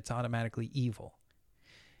pleasure, then it's automatically evil.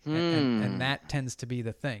 And that tends to be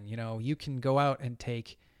the thing. You can go out and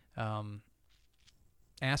take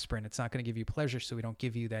aspirin. It's not going to give you pleasure, so we don't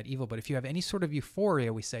give you that evil. But if you have any sort of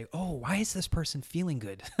euphoria, we say, oh, why is this person feeling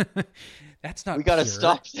good? That's not. We got to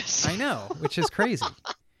stop this. I know, which is crazy.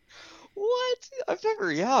 What? I've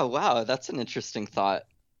never. Yeah. Wow. That's an interesting thought.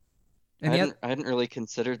 And I hadn't really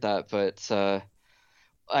considered that, but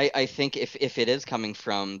I think if it is coming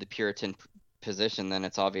from the Puritan position, then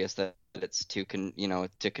it's obvious that it's to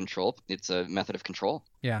control. It's a method of control.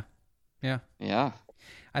 Yeah. Yeah. Yeah.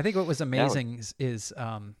 I think what was amazing is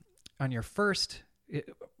on your first,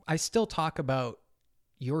 I still talk about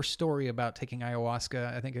your story about taking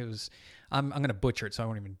ayahuasca. I think it was, I'm going to butcher it, so I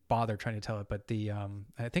won't even bother trying to tell it. But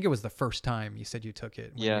I think it was the first time you said you took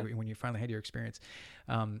it when you finally had your experience.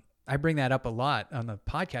 I bring that up a lot on the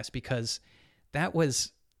podcast because that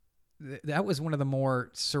was one of the more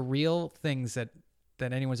surreal things that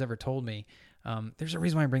anyone's ever told me. There's a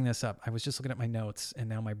reason why I bring this up. I was just looking at my notes, and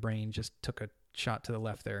now my brain just took a shot to the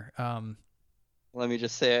left there. Let me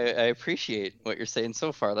just say I appreciate what you're saying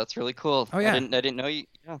so far. That's really cool. Oh yeah, I didn't know you.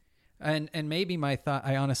 Yeah. And maybe my thought.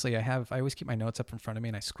 I always keep my notes up in front of me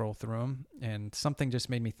and I scroll through them, and something just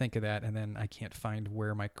made me think of that, and then I can't find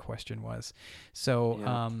where my question was.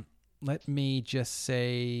 So let me just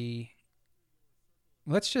say,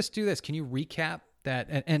 let's just do this. Can you recap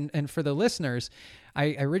that, and for the listeners,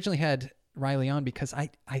 I originally had Riley on because I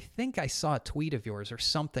think I saw a tweet of yours or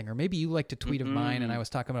something, or maybe you liked a tweet of mine, and I was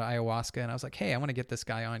talking about ayahuasca, and I was like, hey, I want to get this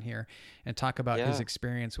guy on here and talk about his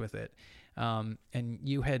experience with it. And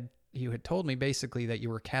you had told me basically that you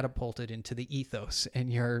were catapulted into the ethos,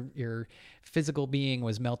 and your physical being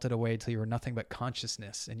was melted away till you were nothing but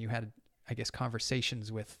consciousness, and you had, I guess,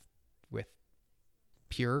 conversations with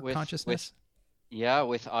pure consciousness.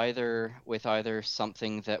 With either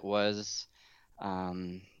something that was,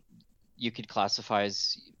 you could classify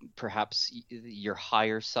as perhaps your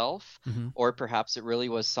higher self, or perhaps it really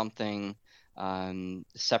was something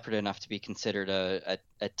separate enough to be considered a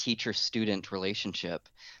teacher-student relationship.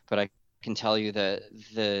 But I can tell you that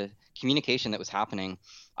the communication that was happening,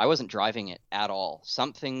 I wasn't driving it at all.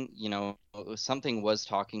 Something was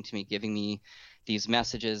talking to me, giving me these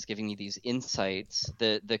messages, giving me these insights.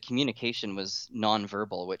 The communication was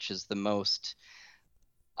nonverbal, which is the most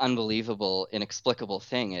unbelievable, inexplicable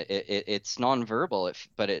thing. It's nonverbal,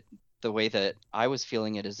 but the way that I was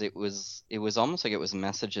feeling it is it was almost like it was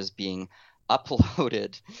messages being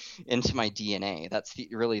uploaded into my DNA. That's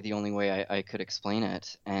really the only way I could explain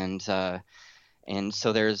it. And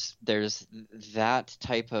so there's that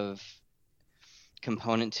type of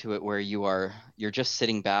component to it where you're just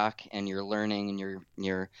sitting back and you're learning, and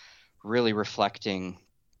you're really reflecting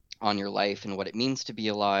on your life and what it means to be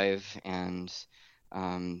alive. And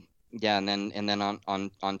and then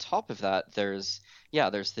on top of that, there's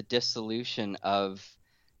the dissolution of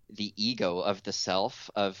the ego, of the self,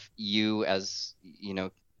 of you as,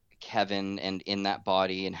 Kevin, and in that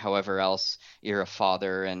body, and however else you're a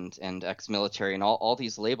father and ex-military, and all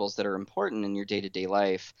these labels that are important in your day-to-day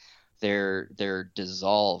life, they're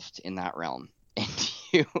dissolved in that realm, and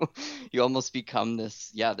you almost become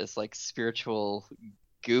this like spiritual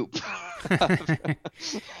goop.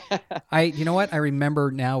 You know what? I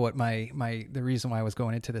remember now what the reason why I was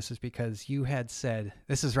going into this is because you had said,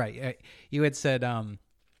 this is right. You had said,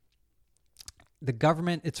 the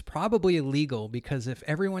government, it's probably illegal because if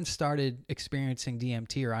everyone started experiencing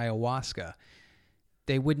DMT or ayahuasca,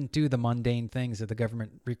 they wouldn't do the mundane things that the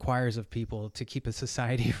government requires of people to keep a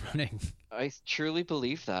society running. I truly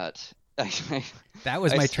believe that. That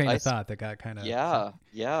was my train of thought that got kind of...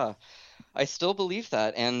 Yeah. I still believe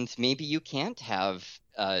that. And maybe you can't have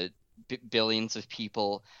billions of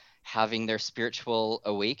people having their spiritual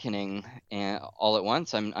awakening all at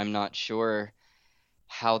once. I'm not sure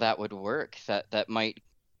how that would work. That might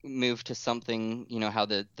move to something, how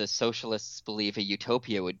the socialists believe a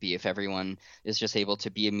utopia would be if everyone is just able to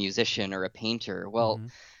be a musician or a painter. Well,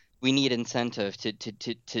 we need incentive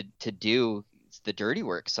to do the dirty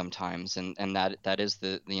work sometimes, and that is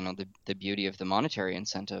the beauty of the monetary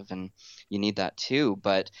incentive, and you need that too.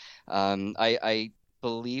 But I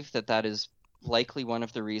believe that is likely one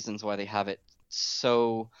of the reasons why they have it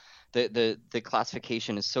so... The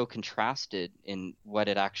classification is so contrasted in what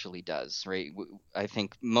it actually does, right? I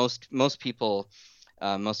think most people,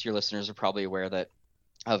 most of your listeners are probably aware of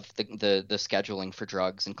the scheduling for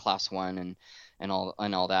drugs in class 1 and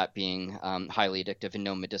all that being highly addictive and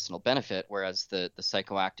no medicinal benefit, whereas the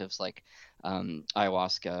psychoactives like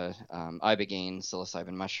ayahuasca, ibogaine,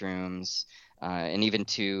 psilocybin mushrooms, and even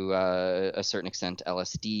to a certain extent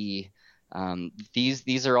LSD,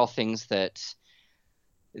 these are all things that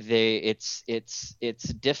it's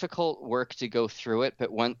difficult work to go through it, but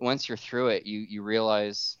once you're through it, you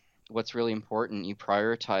realize what's really important. You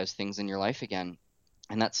prioritize things in your life again,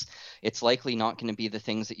 and it's likely not going to be the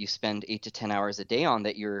things that you spend 8 to 10 hours a day on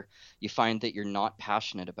that you find that you're not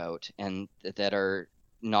passionate about, and that are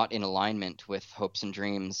not in alignment with hopes and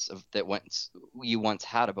dreams that you once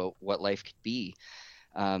had about what life could be.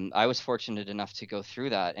 I was fortunate enough to go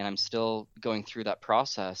through that, and I'm still going through that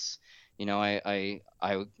process. I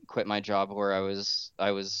quit my job where I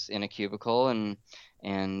was in a cubicle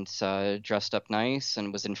and dressed up nice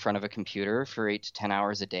and was in front of a computer for 8 to 10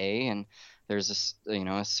 hours a day. And there's a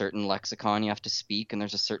certain lexicon you have to speak, and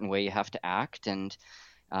there's a certain way you have to act, and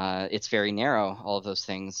it's very narrow, all of those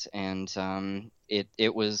things. And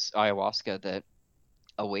it was ayahuasca that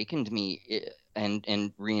awakened me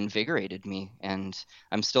and reinvigorated me, and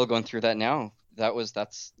I'm still going through that now.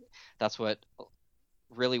 That's what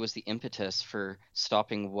really was the impetus for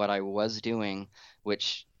stopping what I was doing,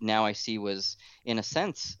 which now I see was, in a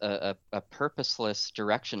sense, a purposeless,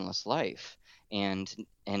 directionless life. And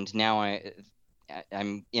now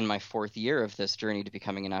I'm in my 4th year of this journey to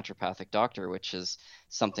becoming a naturopathic doctor, which is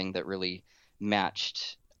something that really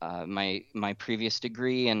matched my previous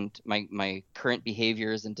degree and my current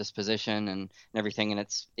behaviors and disposition and everything. And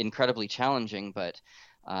it's incredibly challenging, but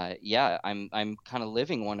yeah, I'm kind of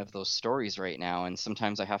living one of those stories right now, and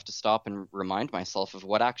sometimes I have to stop and remind myself of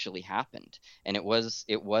what actually happened. And it was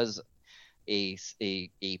a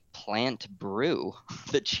plant brew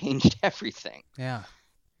that changed everything. Yeah.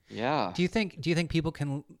 Yeah. Do you think people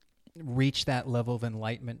can reach that level of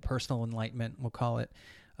enlightenment, personal enlightenment, we'll call it,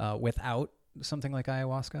 without something like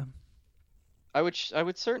ayahuasca? I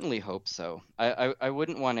would certainly hope so. I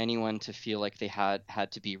wouldn't want anyone to feel like they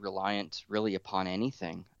had to be reliant really upon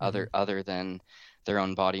anything other than their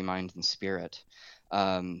own body, mind, and spirit.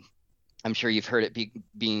 I'm sure you've heard it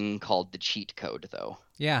being called the cheat code, though.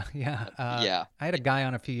 Yeah, yeah. Yeah, I had a guy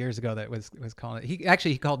on a few years ago that was calling it.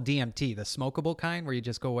 He called DMT, the smokable kind, where you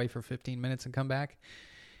just go away for 15 minutes and come back.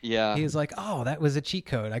 yeah, He was like, "Oh, that was a cheat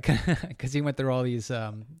code," because he went through all these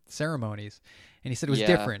ceremonies, and he said it was yeah,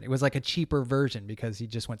 different. It was like a cheaper version because he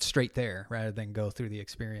just went straight there rather than go through the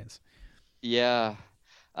experience. yeah.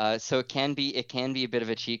 So it can be a bit of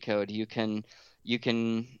a cheat code. You can you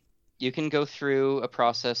can go through a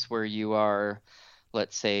process where you are,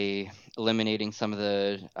 let's say, eliminating some of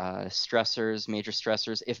the major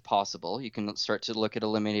stressors, if possible. You can start to look at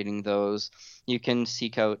eliminating those. You can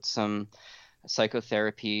seek out some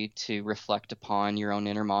psychotherapy to reflect upon your own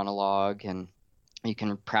inner monologue, and you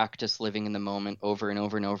can practice living in the moment over and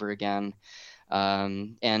over and over again.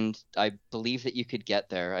 And I believe that you could get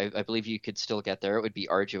there. I believe you could still get there. It would be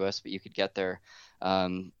arduous, but you could get there.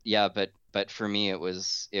 Yeah, but for me, it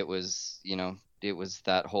was it was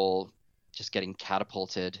that whole just getting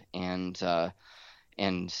catapulted and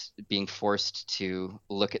being forced to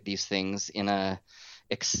look at these things in a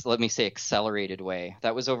let me say accelerated way.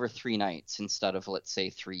 That was over 3 nights instead of, let's say,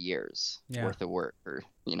 3 years worth of work, or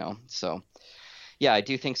so yeah, I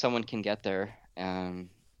do think someone can get there.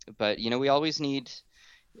 But we always need,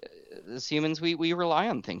 as humans, we rely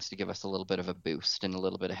on things to give us a little bit of a boost and a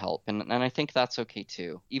little bit of help, and I think that's okay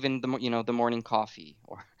too. Even the morning coffee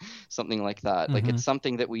or something like that. Like, it's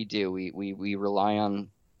something that we do. We rely on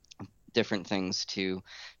different things to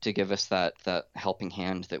give us that helping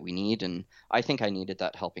hand that we need, and I think I needed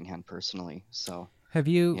that helping hand personally. So Are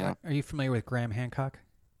you familiar with Graham Hancock?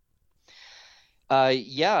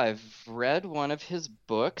 yeah, I've read one of his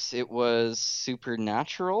books. It was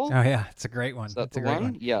Supernatural. Oh yeah, it's a great one. Is that It's a the great one?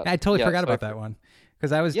 one. Yeah. I totally Yeah, forgot so about that one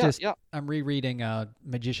because I was I'm rereading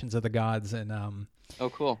Magicians of the Gods, and Oh,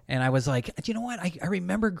 cool. and I was like, do you know what? I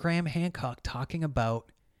remember Graham Hancock talking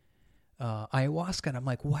about ayahuasca, and I'm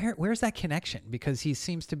like, where's that connection? Because he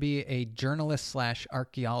seems to be a journalist /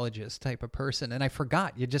 archaeologist type of person, and I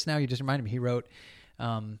forgot. You just reminded me. He wrote,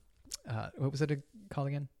 what was it called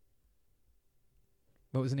again?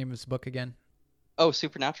 What was the name of his book again? Oh,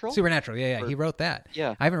 Supernatural? Supernatural. Yeah. He wrote that.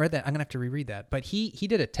 Yeah. I haven't read that. I'm gonna have to reread that. But he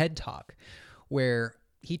did a TED Talk where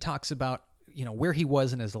he talks about where he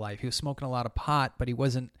was in his life. He was smoking a lot of pot, but he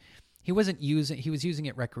was using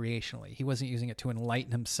it recreationally. He wasn't using it to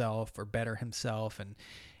enlighten himself or better himself. And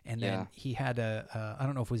then he had I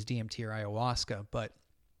don't know if it was DMT or ayahuasca, but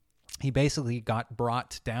he basically got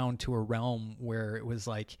brought down to a realm where it was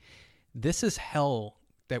like, this is hell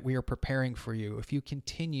that we are preparing for you if you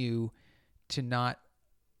continue to not,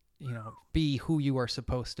 be who you are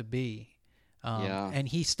supposed to be. And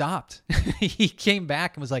he stopped. He came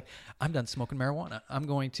back and was like, I'm done smoking marijuana. I'm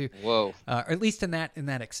going to, Whoa. or at least in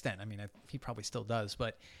that extent. I mean, he probably still does,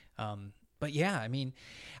 but yeah, I mean,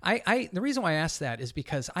 the reason why I asked that is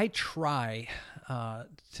because I try,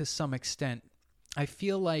 to some extent, I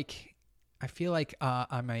feel like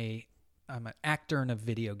I'm an actor in a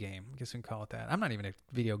video game. I guess we can call it that. I'm not even a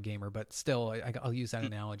video gamer, but still, I'll use that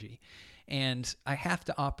analogy. And I have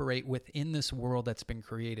to operate within this world that's been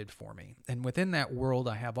created for me. And within that world,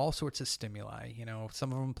 I have all sorts of stimuli,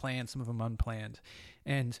 some of them planned, some of them unplanned.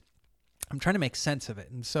 And I'm trying to make sense of it.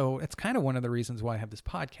 And so it's kind of one of the reasons why I have this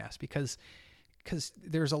podcast, because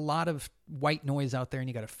there's a lot of white noise out there, and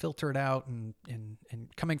you got to filter it out, and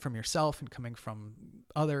coming from yourself and coming from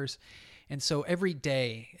others. And so every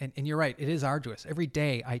day, and you're right, it is arduous. Every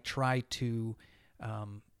day I try to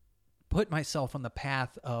put myself on the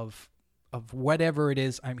path of whatever it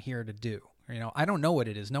is I'm here to do. I don't know what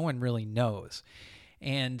it is. No one really knows.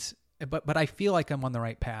 But I feel like I'm on the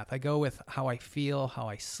right path. I go with how I feel, how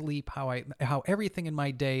I sleep, how everything in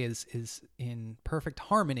my day is in perfect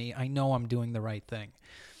harmony. I know I'm doing the right thing.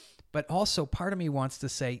 But also part of me wants to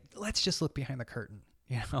say, let's just look behind the curtain.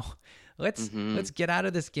 Let's get out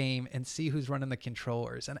of this game and see who's running the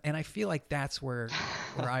controllers. And I feel like that's where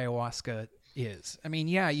ayahuasca is. I mean,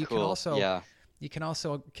 yeah, you can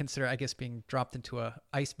also consider, I guess, being dropped into a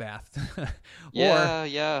ice bath.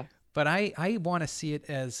 But I want to see it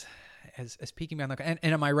as peeking behind the curtain.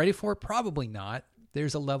 And am I ready for it? Probably not.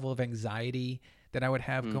 There's a level of anxiety that I would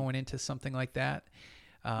have going into something like that.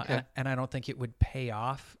 Okay. And I don't think it would pay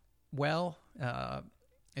off well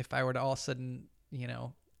if I were to all of a sudden,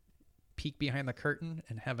 peek behind the curtain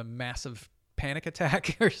and have a massive panic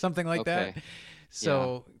attack or something like that.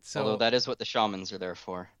 So although that is what the shamans are there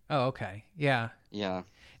for. Oh, okay. Yeah. Yeah.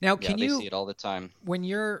 Now, they see it all the time. When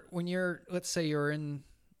you're let's say you're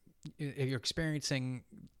experiencing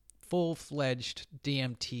full-fledged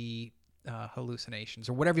DMT hallucinations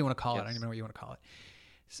or whatever you want to call it. I don't even know what you want to call it.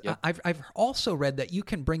 So Yep. I've also read that you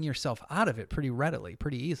can bring yourself out of it pretty readily,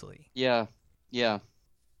 pretty easily. Yeah.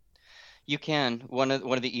 You can. One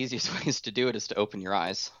of the easiest ways to do it is to open your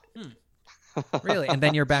eyes. Really, and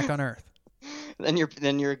then you're back on Earth. Then you're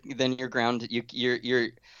grounded.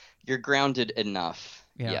 You're grounded enough.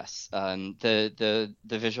 Yeah. Yes. The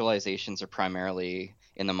visualizations are primarily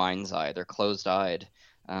in the mind's eye. They're closed-eyed.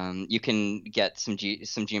 You can get some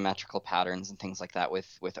geometrical patterns and things like that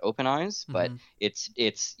with open eyes, but it's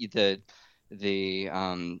the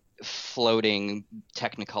floating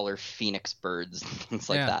Technicolor phoenix birds and things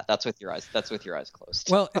like that. That's with your eyes. That's with your eyes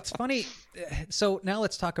closed. Well, it's funny. So now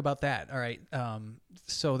let's talk about that. All right.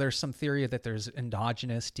 So there's some theory that there's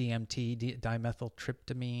endogenous DMT,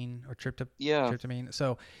 dimethyltryptamine or tryptamine.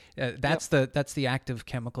 So that's the active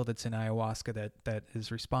chemical that's in ayahuasca that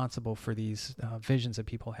is responsible for these visions that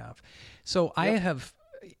people have. So I have.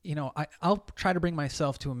 I'll try to bring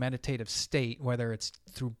myself to a meditative state, whether it's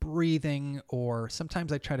through breathing or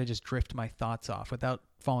sometimes I try to just drift my thoughts off without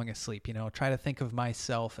falling asleep, try to think of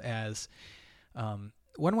myself as,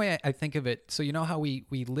 one way I think of it. So, how we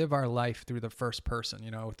live our life through the first person,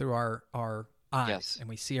 through our eyes and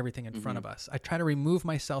we see everything in front of us. I try to remove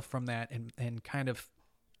myself from that and kind of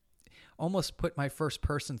almost put my first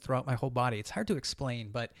person throughout my whole body. It's hard to explain,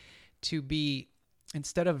 but to be,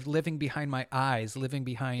 instead of living behind my eyes, living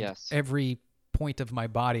behind every point of my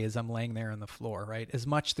body as I'm laying there on the floor, right? As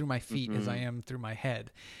much through my feet as I am through my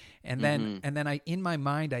head. And then I, in my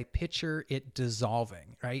mind, I picture it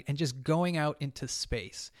dissolving, right? And just going out into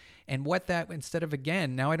space. And what that, instead of,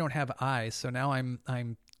 again, now I don't have eyes. So now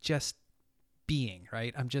I'm just being,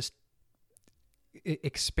 right? I'm just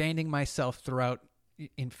expanding myself throughout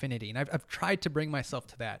infinity. And I've tried to bring myself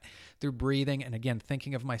to that through breathing. And again,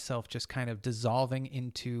 thinking of myself just kind of dissolving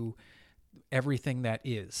into everything that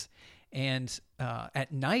is. And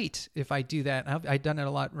at night, if I do that, I've done it a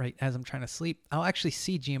lot right as I'm trying to sleep, I'll actually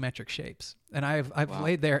see geometric shapes. And I've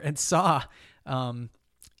laid there and saw,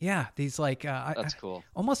 these like, that's cool.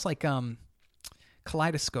 Almost like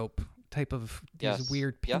kaleidoscope type of these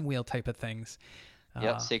weird pinwheel type of things.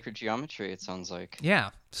 Sacred geometry, it sounds like. Yeah.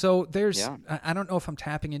 So there's, I don't know if I'm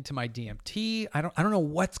tapping into my DMT. I don't know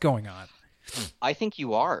what's going on. I think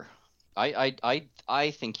you are. I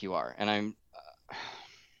think you are. And I'm,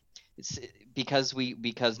 it's because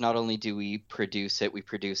not only do we produce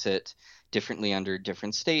it differently under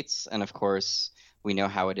different states. And of course we know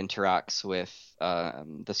how it interacts with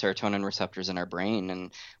the serotonin receptors in our brain.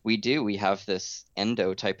 And we have this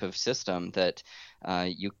endo type of system that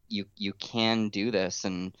you can do this.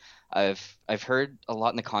 And I've heard a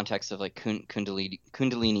lot in the context of like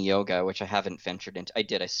Kundalini yoga, which I haven't ventured into.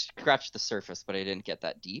 I scratched the surface, but I didn't get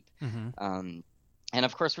that deep. And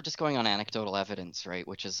of course we're just going on anecdotal evidence, right?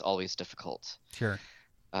 Which is always difficult. Sure.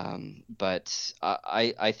 But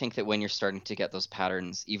I think that when you're starting to get those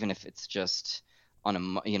patterns, even if it's just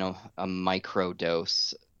on a micro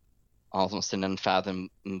dose, almost an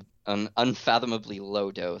unfathomably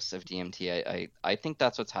low dose of DMT, I think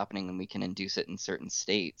that's what's happening, and we can induce it in certain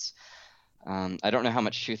states. I don't know how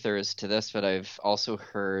much truth there is to this, but I've also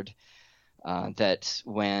heard that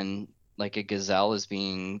when like a gazelle is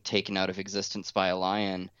being taken out of existence by a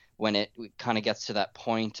lion, when it kind of gets to that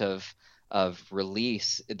point of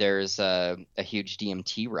release, there's a huge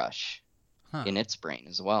DMT rush in its brain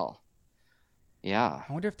as well. Yeah.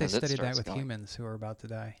 I wonder if they studied that with humans who are about to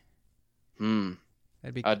die.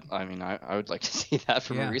 That'd be. I would like to see that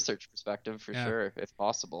from a research perspective for sure, if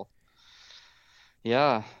possible.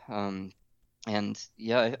 Yeah.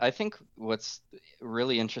 I think what's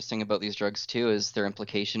really interesting about these drugs too is their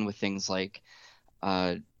implication with things like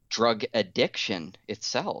drug addiction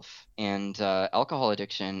itself, and alcohol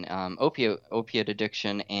addiction, opiate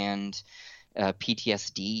addiction, and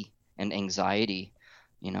PTSD and anxiety.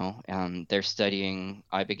 They're studying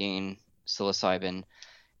ibogaine, psilocybin,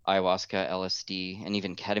 ayahuasca, LSD, and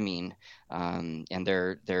even ketamine, and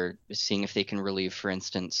they're seeing if they can relieve, for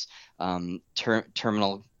instance,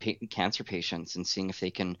 terminal cancer patients, and seeing if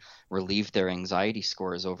they can relieve their anxiety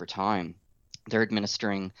scores over time. They're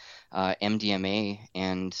administering MDMA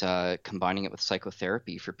and combining it with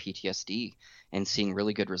psychotherapy for PTSD, and seeing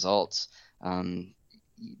really good results.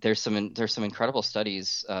 there's some incredible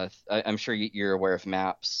studies. I'm sure you're aware of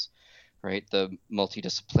MAPS, right? The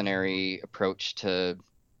multidisciplinary approach to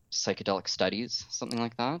psychedelic studies, something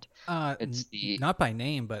like that. It's the Not by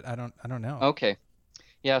name, but I don't know. Okay.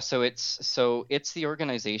 Yeah, so it's the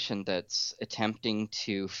organization that's attempting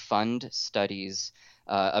to fund studies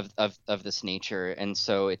of this nature, and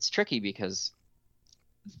so it's tricky because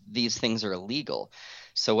these things are illegal.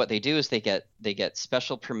 So what they do is they get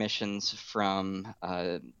special permissions from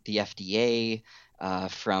the FDA,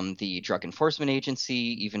 from the Drug Enforcement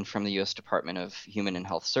Agency, even from the U.S. Department of Human and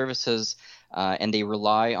Health Services, and they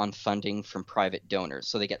rely on funding from private donors.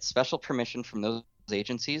 So they get special permission from those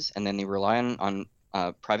agencies, and then they rely on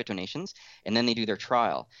private donations, and then they do their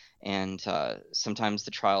trial. And sometimes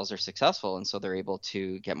the trials are successful, and so they're able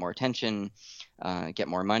to get more attention, get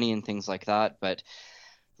more money, and things like that. But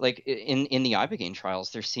like in the ibogaine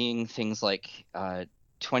trials, they're seeing things like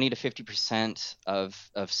 20 to 50%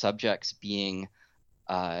 of subjects being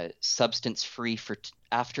substance free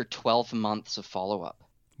after 12 months of follow up.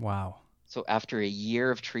 Wow. So after a year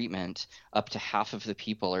of treatment, up to half of the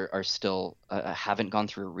people are still haven't gone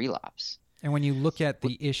through a relapse. And when you look at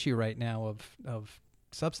the issue right now of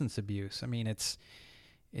substance abuse, I mean, it's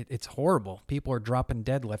horrible. People are dropping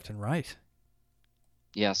dead left and right.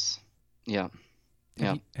 Yes. Yeah.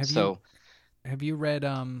 Have you read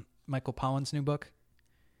Michael Pollan's new book?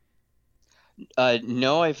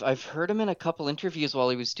 No, I've heard him in a couple interviews while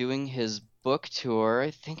he was doing his book tour. I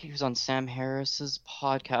think he was on Sam Harris's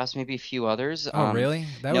podcast, maybe a few others. Oh, really?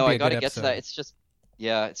 That no, would be I a gotta good get to episode. that.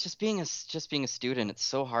 It's just being a student. It's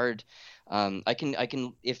so hard. I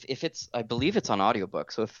can if it's, I believe it's on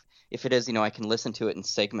audiobook. So if it is, I can listen to it in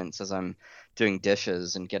segments as I'm doing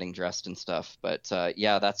dishes and getting dressed and stuff. But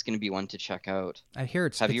yeah, that's going to be one to check out. I hear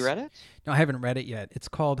it's. Have you read it? No, I haven't read it yet. It's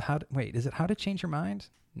called is it How to Change Your Mind?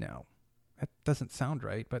 No, that doesn't sound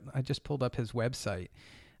right. But I just pulled up his website.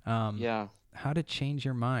 Yeah. How to Change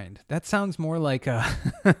Your Mind. That sounds more like a.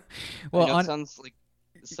 Well, it sounds like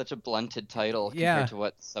such a blunted title compared to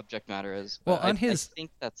what subject matter is. But I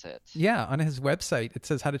think that's it. Yeah, on his website it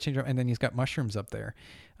says How to Change Your Mind, and then he's got mushrooms up there.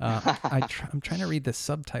 I'm trying to read the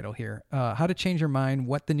subtitle here. How to Change Your Mind: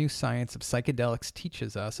 What the New Science of Psychedelics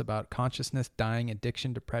Teaches Us About Consciousness, Dying,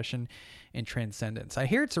 Addiction, Depression, and Transcendence. I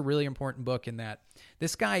hear it's a really important book in that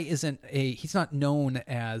this guy he's not known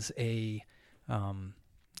as a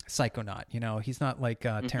psychonaut. He's not like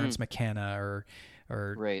Terrence McKenna or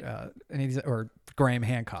right. Or Graham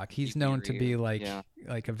Hancock. He's known to be like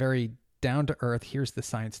a very down to earth, here's the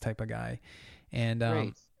science type of guy. And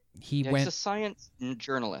right. He's a science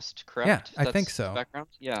journalist, correct? Yeah, I think so. Background?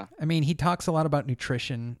 Yeah. I mean, he talks a lot about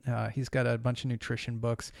nutrition. He's got a bunch of nutrition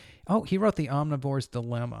books. Oh, he wrote The Omnivore's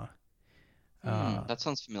Dilemma. That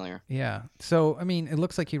sounds familiar. Yeah. So, I mean, it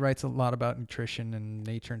looks like he writes a lot about nutrition and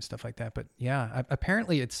nature and stuff like that. But yeah,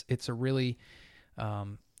 apparently it's a really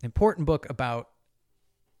important book about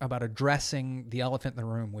addressing the elephant in the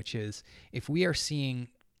room, which is, if we are seeing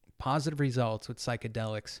positive results with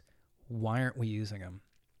psychedelics, why aren't we using them?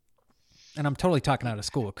 And I'm totally talking out of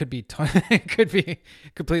school. It could be it could be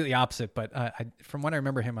completely opposite, but from what I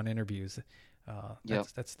remember him on interviews,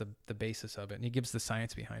 that's the basis of it, and he gives the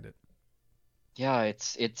science behind it. Yeah,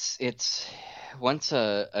 it's once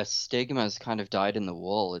a stigma has kind of died in the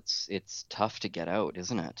wool, it's tough to get out,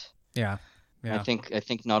 isn't it? Yeah. I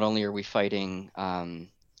think not only are we fighting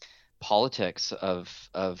politics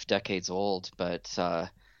of decades old, but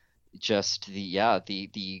just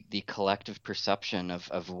the collective perception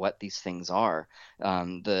of what these things are,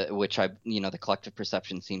 the collective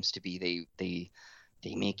perception seems to be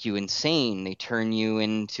they make you insane, they turn you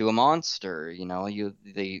into a monster,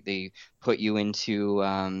 they put you into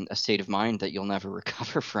a state of mind that you'll never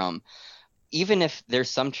recover from. Even if there's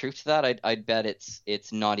some truth to that, I'd bet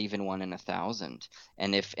it's not even 1 in 1,000.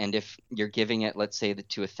 And if you're giving it, let's say,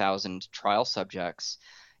 to 1,000 trial subjects,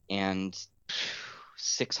 and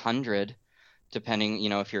 600, depending,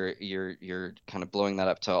 if you're kind of blowing that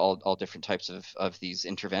up to all different types of these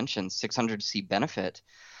interventions, 600 see benefit.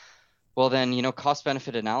 Well, then, cost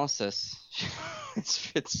benefit analysis,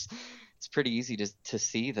 it's pretty easy to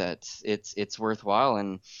see that it's worthwhile.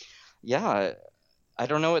 And yeah, I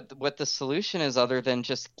don't know what the solution is, other than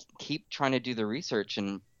just keep trying to do the research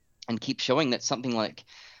and keep showing that something like,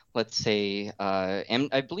 let's say,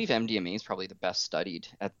 I believe MDMA is probably the best studied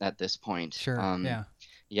at this point. Sure.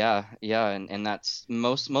 Yeah, and that's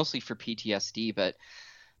mostly for PTSD, but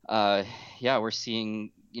we're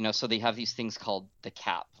seeing, so they have these things called the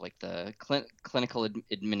CAP, like the clinical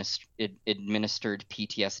administered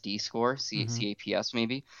PTSD score, CAPS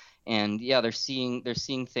maybe. And yeah, they're seeing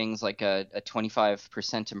things like a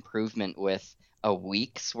 25% improvement with a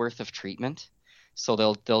week's worth of treatment. So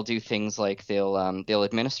they'll do things like they'll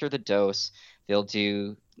administer the dose, they'll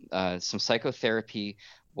do some psychotherapy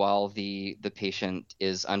while the patient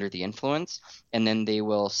is under the influence, and then they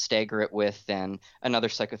will stagger it with then another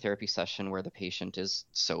psychotherapy session where the patient is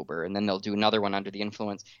sober, and then they'll do another one under the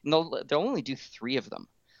influence, and they'll only do 3 of them.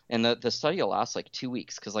 And the study will last like 2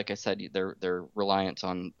 weeks because, like I said, they're reliant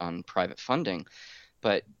on private funding,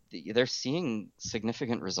 but they're seeing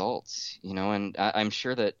significant results, and I'm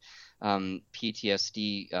sure that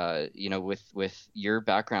PTSD, with your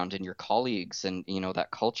background and your colleagues and that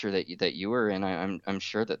culture that you were in, I'm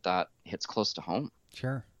sure that hits close to home.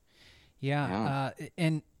 Sure. Yeah.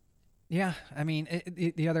 And yeah, I mean,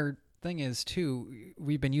 the other thing is too,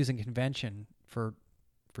 we've been using convention for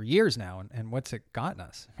years now, and what's it gotten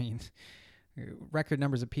us? I mean, record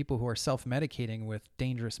numbers of people who are self-medicating with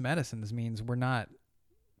dangerous medicines means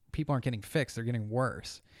people aren't getting fixed, they're getting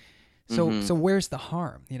worse. So where's the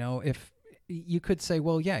harm? If you could say,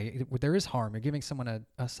 well, yeah, there is harm. You're giving someone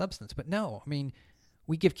a substance, but no, I mean,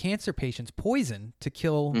 we give cancer patients poison to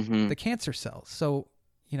kill the cancer cells. So,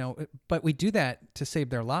 but we do that to save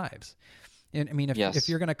their lives. And I mean, if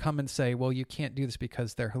you're going to come and say, well, you can't do this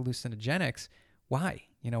because they're hallucinogenics, why?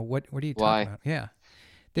 What are you talking about? Yeah.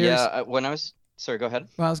 Sorry, go ahead.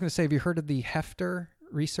 Well, I was going to say, have you heard of the Hefter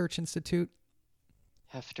Research Institute?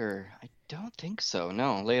 Hefter, I don't think so.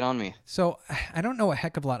 No, lay it on me. So I don't know a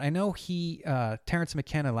heck of a lot. I know Terrence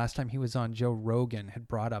McKenna, last time he was on Joe Rogan, had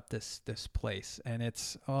brought up this place, and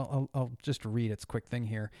I'll just read its quick thing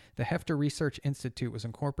here. The Hefter Research Institute was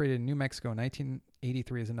incorporated in New Mexico in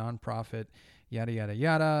 1983 as a nonprofit, yada, yada,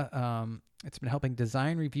 yada. It's been helping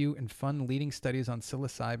design, review, and fund leading studies on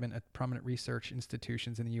psilocybin at prominent research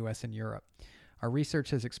institutions in the U.S. and Europe. Our research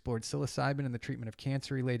has explored psilocybin in the treatment of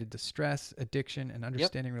cancer-related distress, addiction, and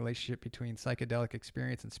understanding relationship between psychedelic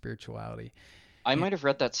experience and spirituality. I might have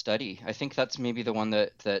read that study. I think that's maybe the one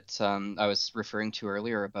that I was referring to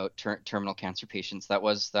earlier about terminal cancer patients. That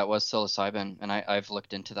was psilocybin, and I've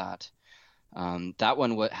looked into that. That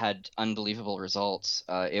one had unbelievable results.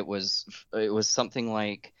 It was something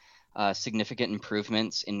like significant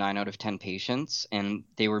improvements in 9 out of 10 patients, and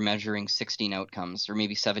they were measuring 16 outcomes or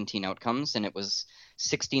maybe 17 outcomes, and it was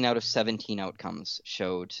 16 out of 17 outcomes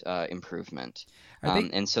showed improvement.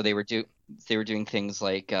 And so they were doing things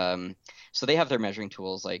like so they have their measuring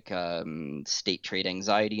tools like state trait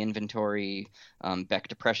anxiety inventory, Beck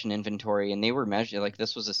depression inventory, and they were measuring, like,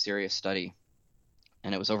 this was a serious study,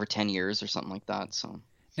 and it was over 10 years or something like that. So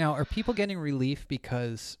now, are people getting relief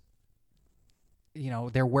because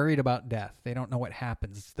they're worried about death? They don't know what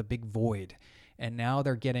happens. It's the big void. And now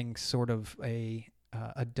they're getting sort of a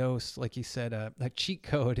dose, like you said, a cheat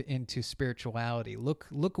code into spirituality. Look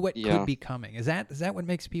what could be coming. Is that what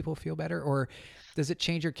makes people feel better? Or does it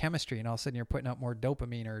change your chemistry and all of a sudden you're putting out more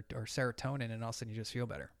dopamine or serotonin and all of a sudden you just feel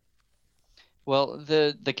better? Well,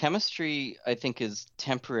 the chemistry, I think, is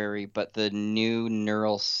temporary, but the new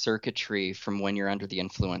neural circuitry from when you're under the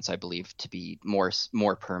influence, I believe, to be more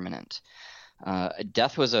permanent.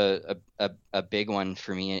 Death was a big one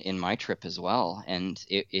for me in my trip as well, and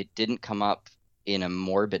it didn't come up in a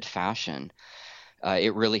morbid fashion.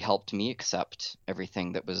 It really helped me accept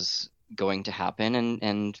everything that was going to happen,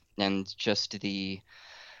 and just the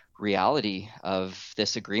reality of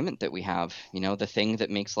this agreement that we have. The thing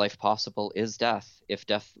that makes life possible is death. If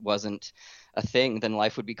death wasn't a thing, then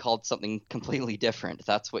life would be called something completely different.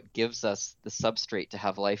 That's what gives us the substrate to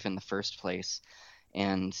have life in the first place.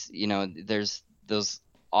 And, there's those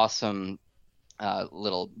awesome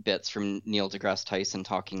little bits from Neil deGrasse Tyson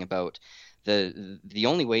talking about the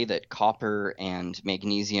only way that copper and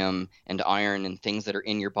magnesium and iron and things that are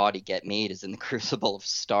in your body get made is in the crucible of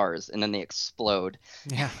stars, and then they explode.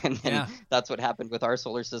 Yeah. And then that's what happened with our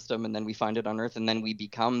solar system, and then we find it on Earth, and then we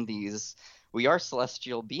become we are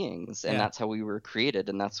celestial beings, and that's how we were created,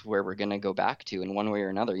 and that's where we're going to go back to in one way or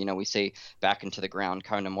another. We say back into the ground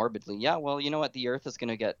kind of morbidly. Yeah, well, you know what? The Earth is going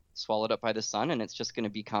to get swallowed up by the sun, and it's just going to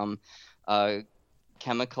become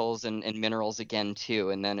chemicals and minerals again too,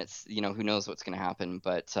 and then it's who knows what's going to happen.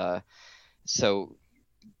 But so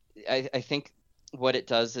I think what it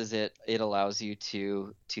does is it allows you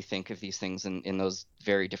to think of these things in those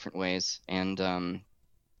very different ways, and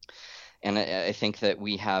I think that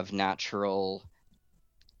we have natural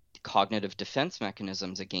cognitive defense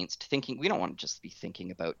mechanisms against thinking. We don't want to just be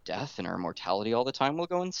thinking about death and our mortality all the time. We'll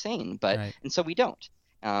go insane, and so we don't.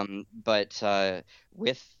 But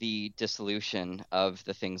with the dissolution of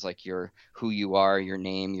the things like who you are, your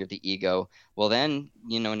name, you're the ego, well then,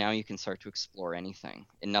 now you can start to explore anything,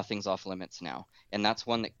 and nothing's off limits now. And that's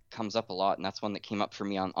one that comes up a lot, and that's one that came up for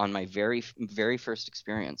me on my very, very first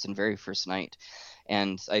experience and very first night.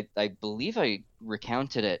 And I believe I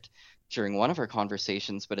recounted it during one of our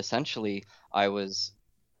conversations, but essentially I was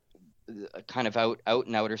kind of out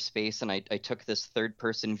in outer space, and I took this third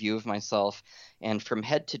person view of myself, and from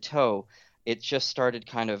head to toe it just started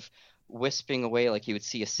kind of wisping away, like you would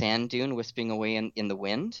see a sand dune wisping away in the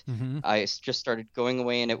wind. Mm-hmm. Just started going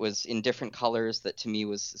away, and it was in different colors that to me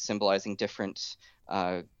was symbolizing different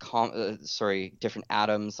different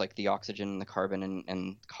atoms, like the oxygen and the carbon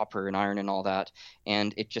and copper and iron and all that.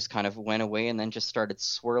 And it just kind of went away and then just started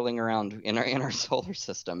swirling around in our solar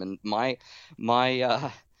system. And my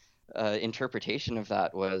interpretation of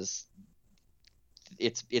that was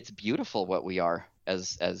it's beautiful what we are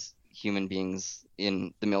as human beings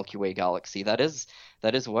in the Milky Way galaxy. That is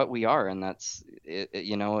what we are, and that's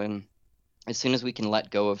and as soon as we can let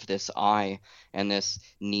go of this I and this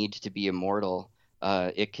need to be immortal,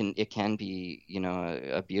 it can be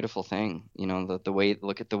a beautiful thing.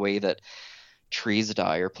 Look at the way that trees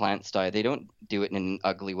die or plants die. They don't do it in an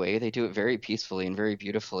ugly way. They do it very peacefully and very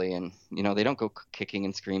beautifully, and they don't go kicking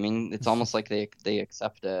and screaming. It's almost like they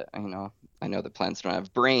accept it. I know that plants don't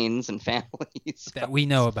have brains and families that we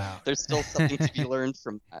know about. There's still something to be learned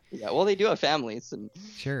from that. Yeah, well, they do have families, and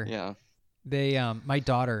sure. Yeah. They my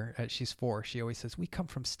daughter, she's 4, she always says, "We come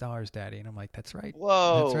from stars, Daddy." And I'm like, "That's right."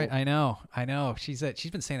 Whoa. That's right. I know. She's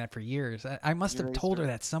been saying that for years. I must have told her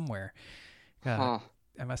that somewhere.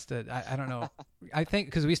 I must have. I don't know. I think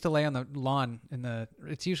because we used to lay on the lawn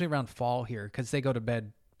it's usually around fall here because they go to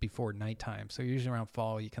bed before nighttime. So usually around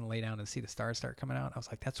fall you can lay down and see the stars start coming out. I was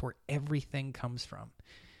like, that's where everything comes from.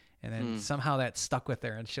 And then somehow that stuck with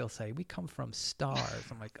her, and she'll say, "We come from stars."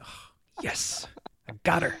 I'm like, oh, yes, I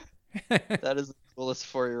got her. That is the coolest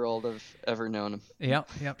 4-year-old I've ever known. Yep,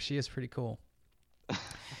 she is pretty cool.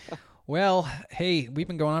 Well, hey, we've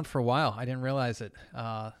been going on for a while. I didn't realize it.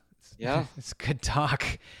 Yeah. It's good talk.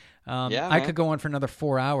 Yeah, I could go on for another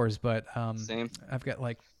 4 hours, but Same. I've got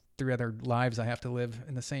like 3 other lives I have to live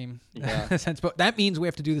in the same sense. But that means we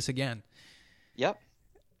have to do this again. Yep.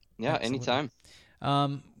 Yeah, Absolutely.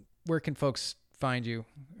 anytime. Where can folks find you?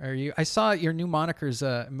 I saw your new moniker's,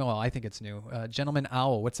 well, I think it's new. Gentleman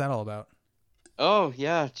Owl. What's that all about? Oh,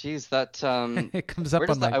 yeah. Geez, that... it comes up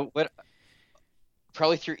on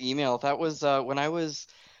probably through email. That was when I was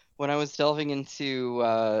delving into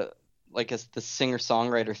the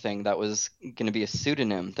singer-songwriter thing. That was going to be a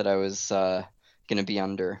pseudonym that I was going to be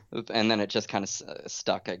under, and then it just kind of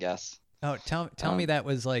stuck, I guess. Oh, tell me that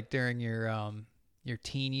was like during your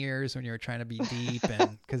teen years when you were trying to be deep,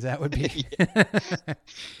 and because that would be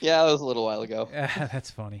Yeah, it was a little while ago.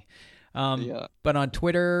 That's funny. But on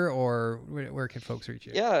Twitter, or where can folks reach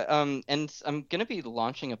you? Yeah, and I'm gonna be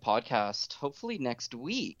launching a podcast hopefully next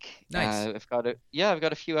week. Nice. I've got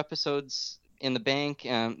a few episodes in the bank.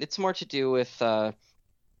 It's more to do with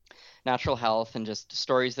natural health and just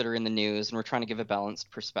stories that are in the news, and we're trying to give a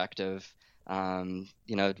balanced perspective.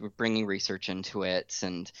 We're bringing research into it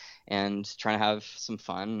and trying to have some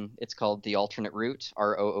fun. It's called The Alternate Route,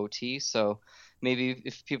 ROOT. So maybe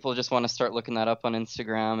if people just want to start looking that up on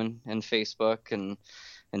Instagram and Facebook and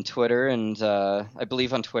Twitter, and I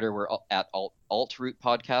believe on Twitter we're at Alt-Root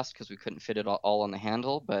Podcast because we couldn't fit it all on the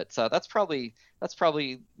handle. But that's probably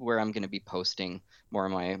where I'm going to be posting more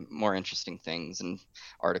of my more interesting things and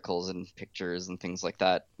articles and pictures and things like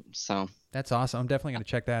that. So that's awesome. I'm definitely going to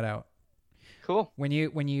check that out. Cool. When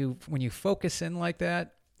you focus in like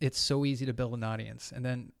that, it's so easy to build an audience. And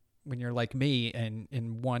then when you're like me and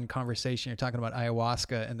in one conversation you're talking about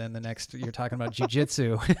ayahuasca, and then the next you're talking about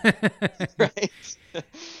jiu-jitsu, right?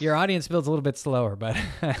 Your audience builds a little bit slower, but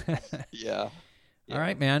yeah. All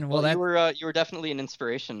right, man. Well, you were definitely an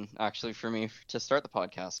inspiration actually for me to start the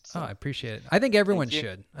podcast. So. Oh, I appreciate it. I think everyone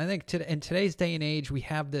should. I think in today's day and age, we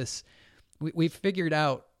have this. We've figured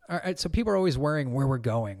out. All right, so people are always worrying where we're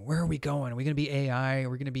going. Where are we going? Are we going to be AI? Are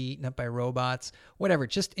we going to be eaten up by robots? Whatever.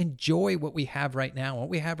 Just enjoy what we have right now. What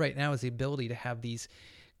we have right now is the ability to have these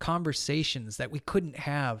conversations that we couldn't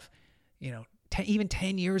have, even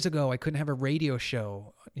 10 years ago. I couldn't have a radio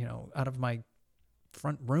show, out of my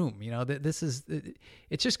front room.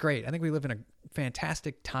 It's just great. I think we live in a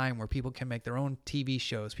fantastic time where people can make their own TV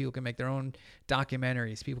shows. People can make their own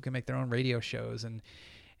documentaries. People can make their own radio shows.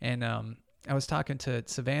 And I was talking to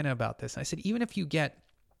Savannah about this. I said, even if you get,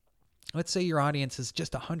 let's say your audience is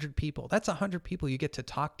just 100 people, that's 100 people you get to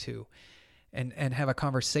talk to. and have a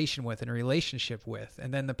conversation with and a relationship with,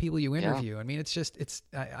 and then the people you interview. I mean,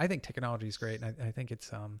 I think technology is great, and I think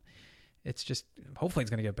it's just, hopefully it's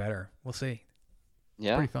going to get better. We'll see.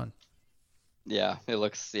 Yeah. It's pretty fun. Yeah,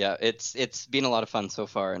 it's been a lot of fun so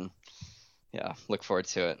far, and look forward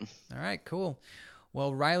to it. All right, cool.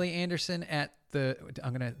 Well, Riley Anderson at the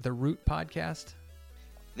Root podcast.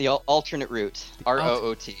 The alternate route,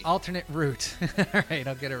 ROOT. Alternate route. All right,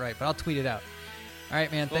 I'll get it right, but I'll tweet it out. All right,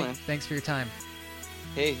 man. Cool, Thanks for your time.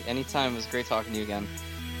 Hey, anytime. It was great talking to you again.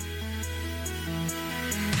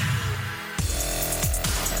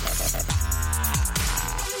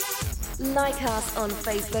 Like us on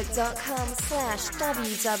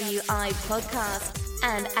Facebook.com/WWI Podcast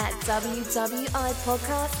and at WWI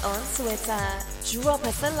Podcast on Twitter. Drop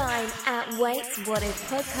us a line at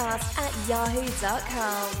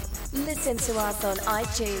waitswhatifpodcast@yahoo.com. Listen to us on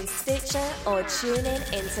iTunes, Stitcher, or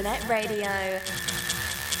TuneIn Internet Radio.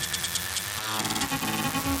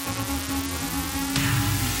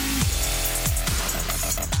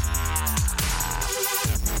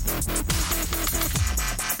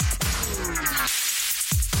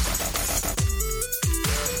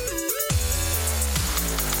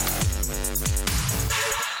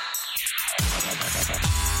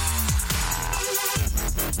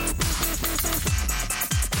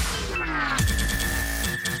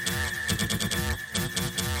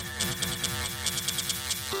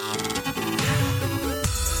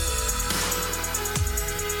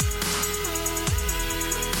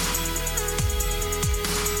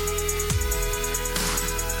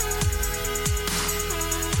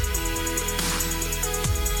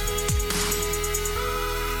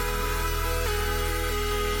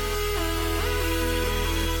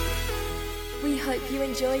 Hope you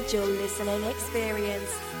enjoyed your listening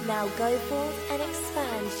experience. Now go forth and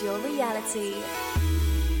expand your reality.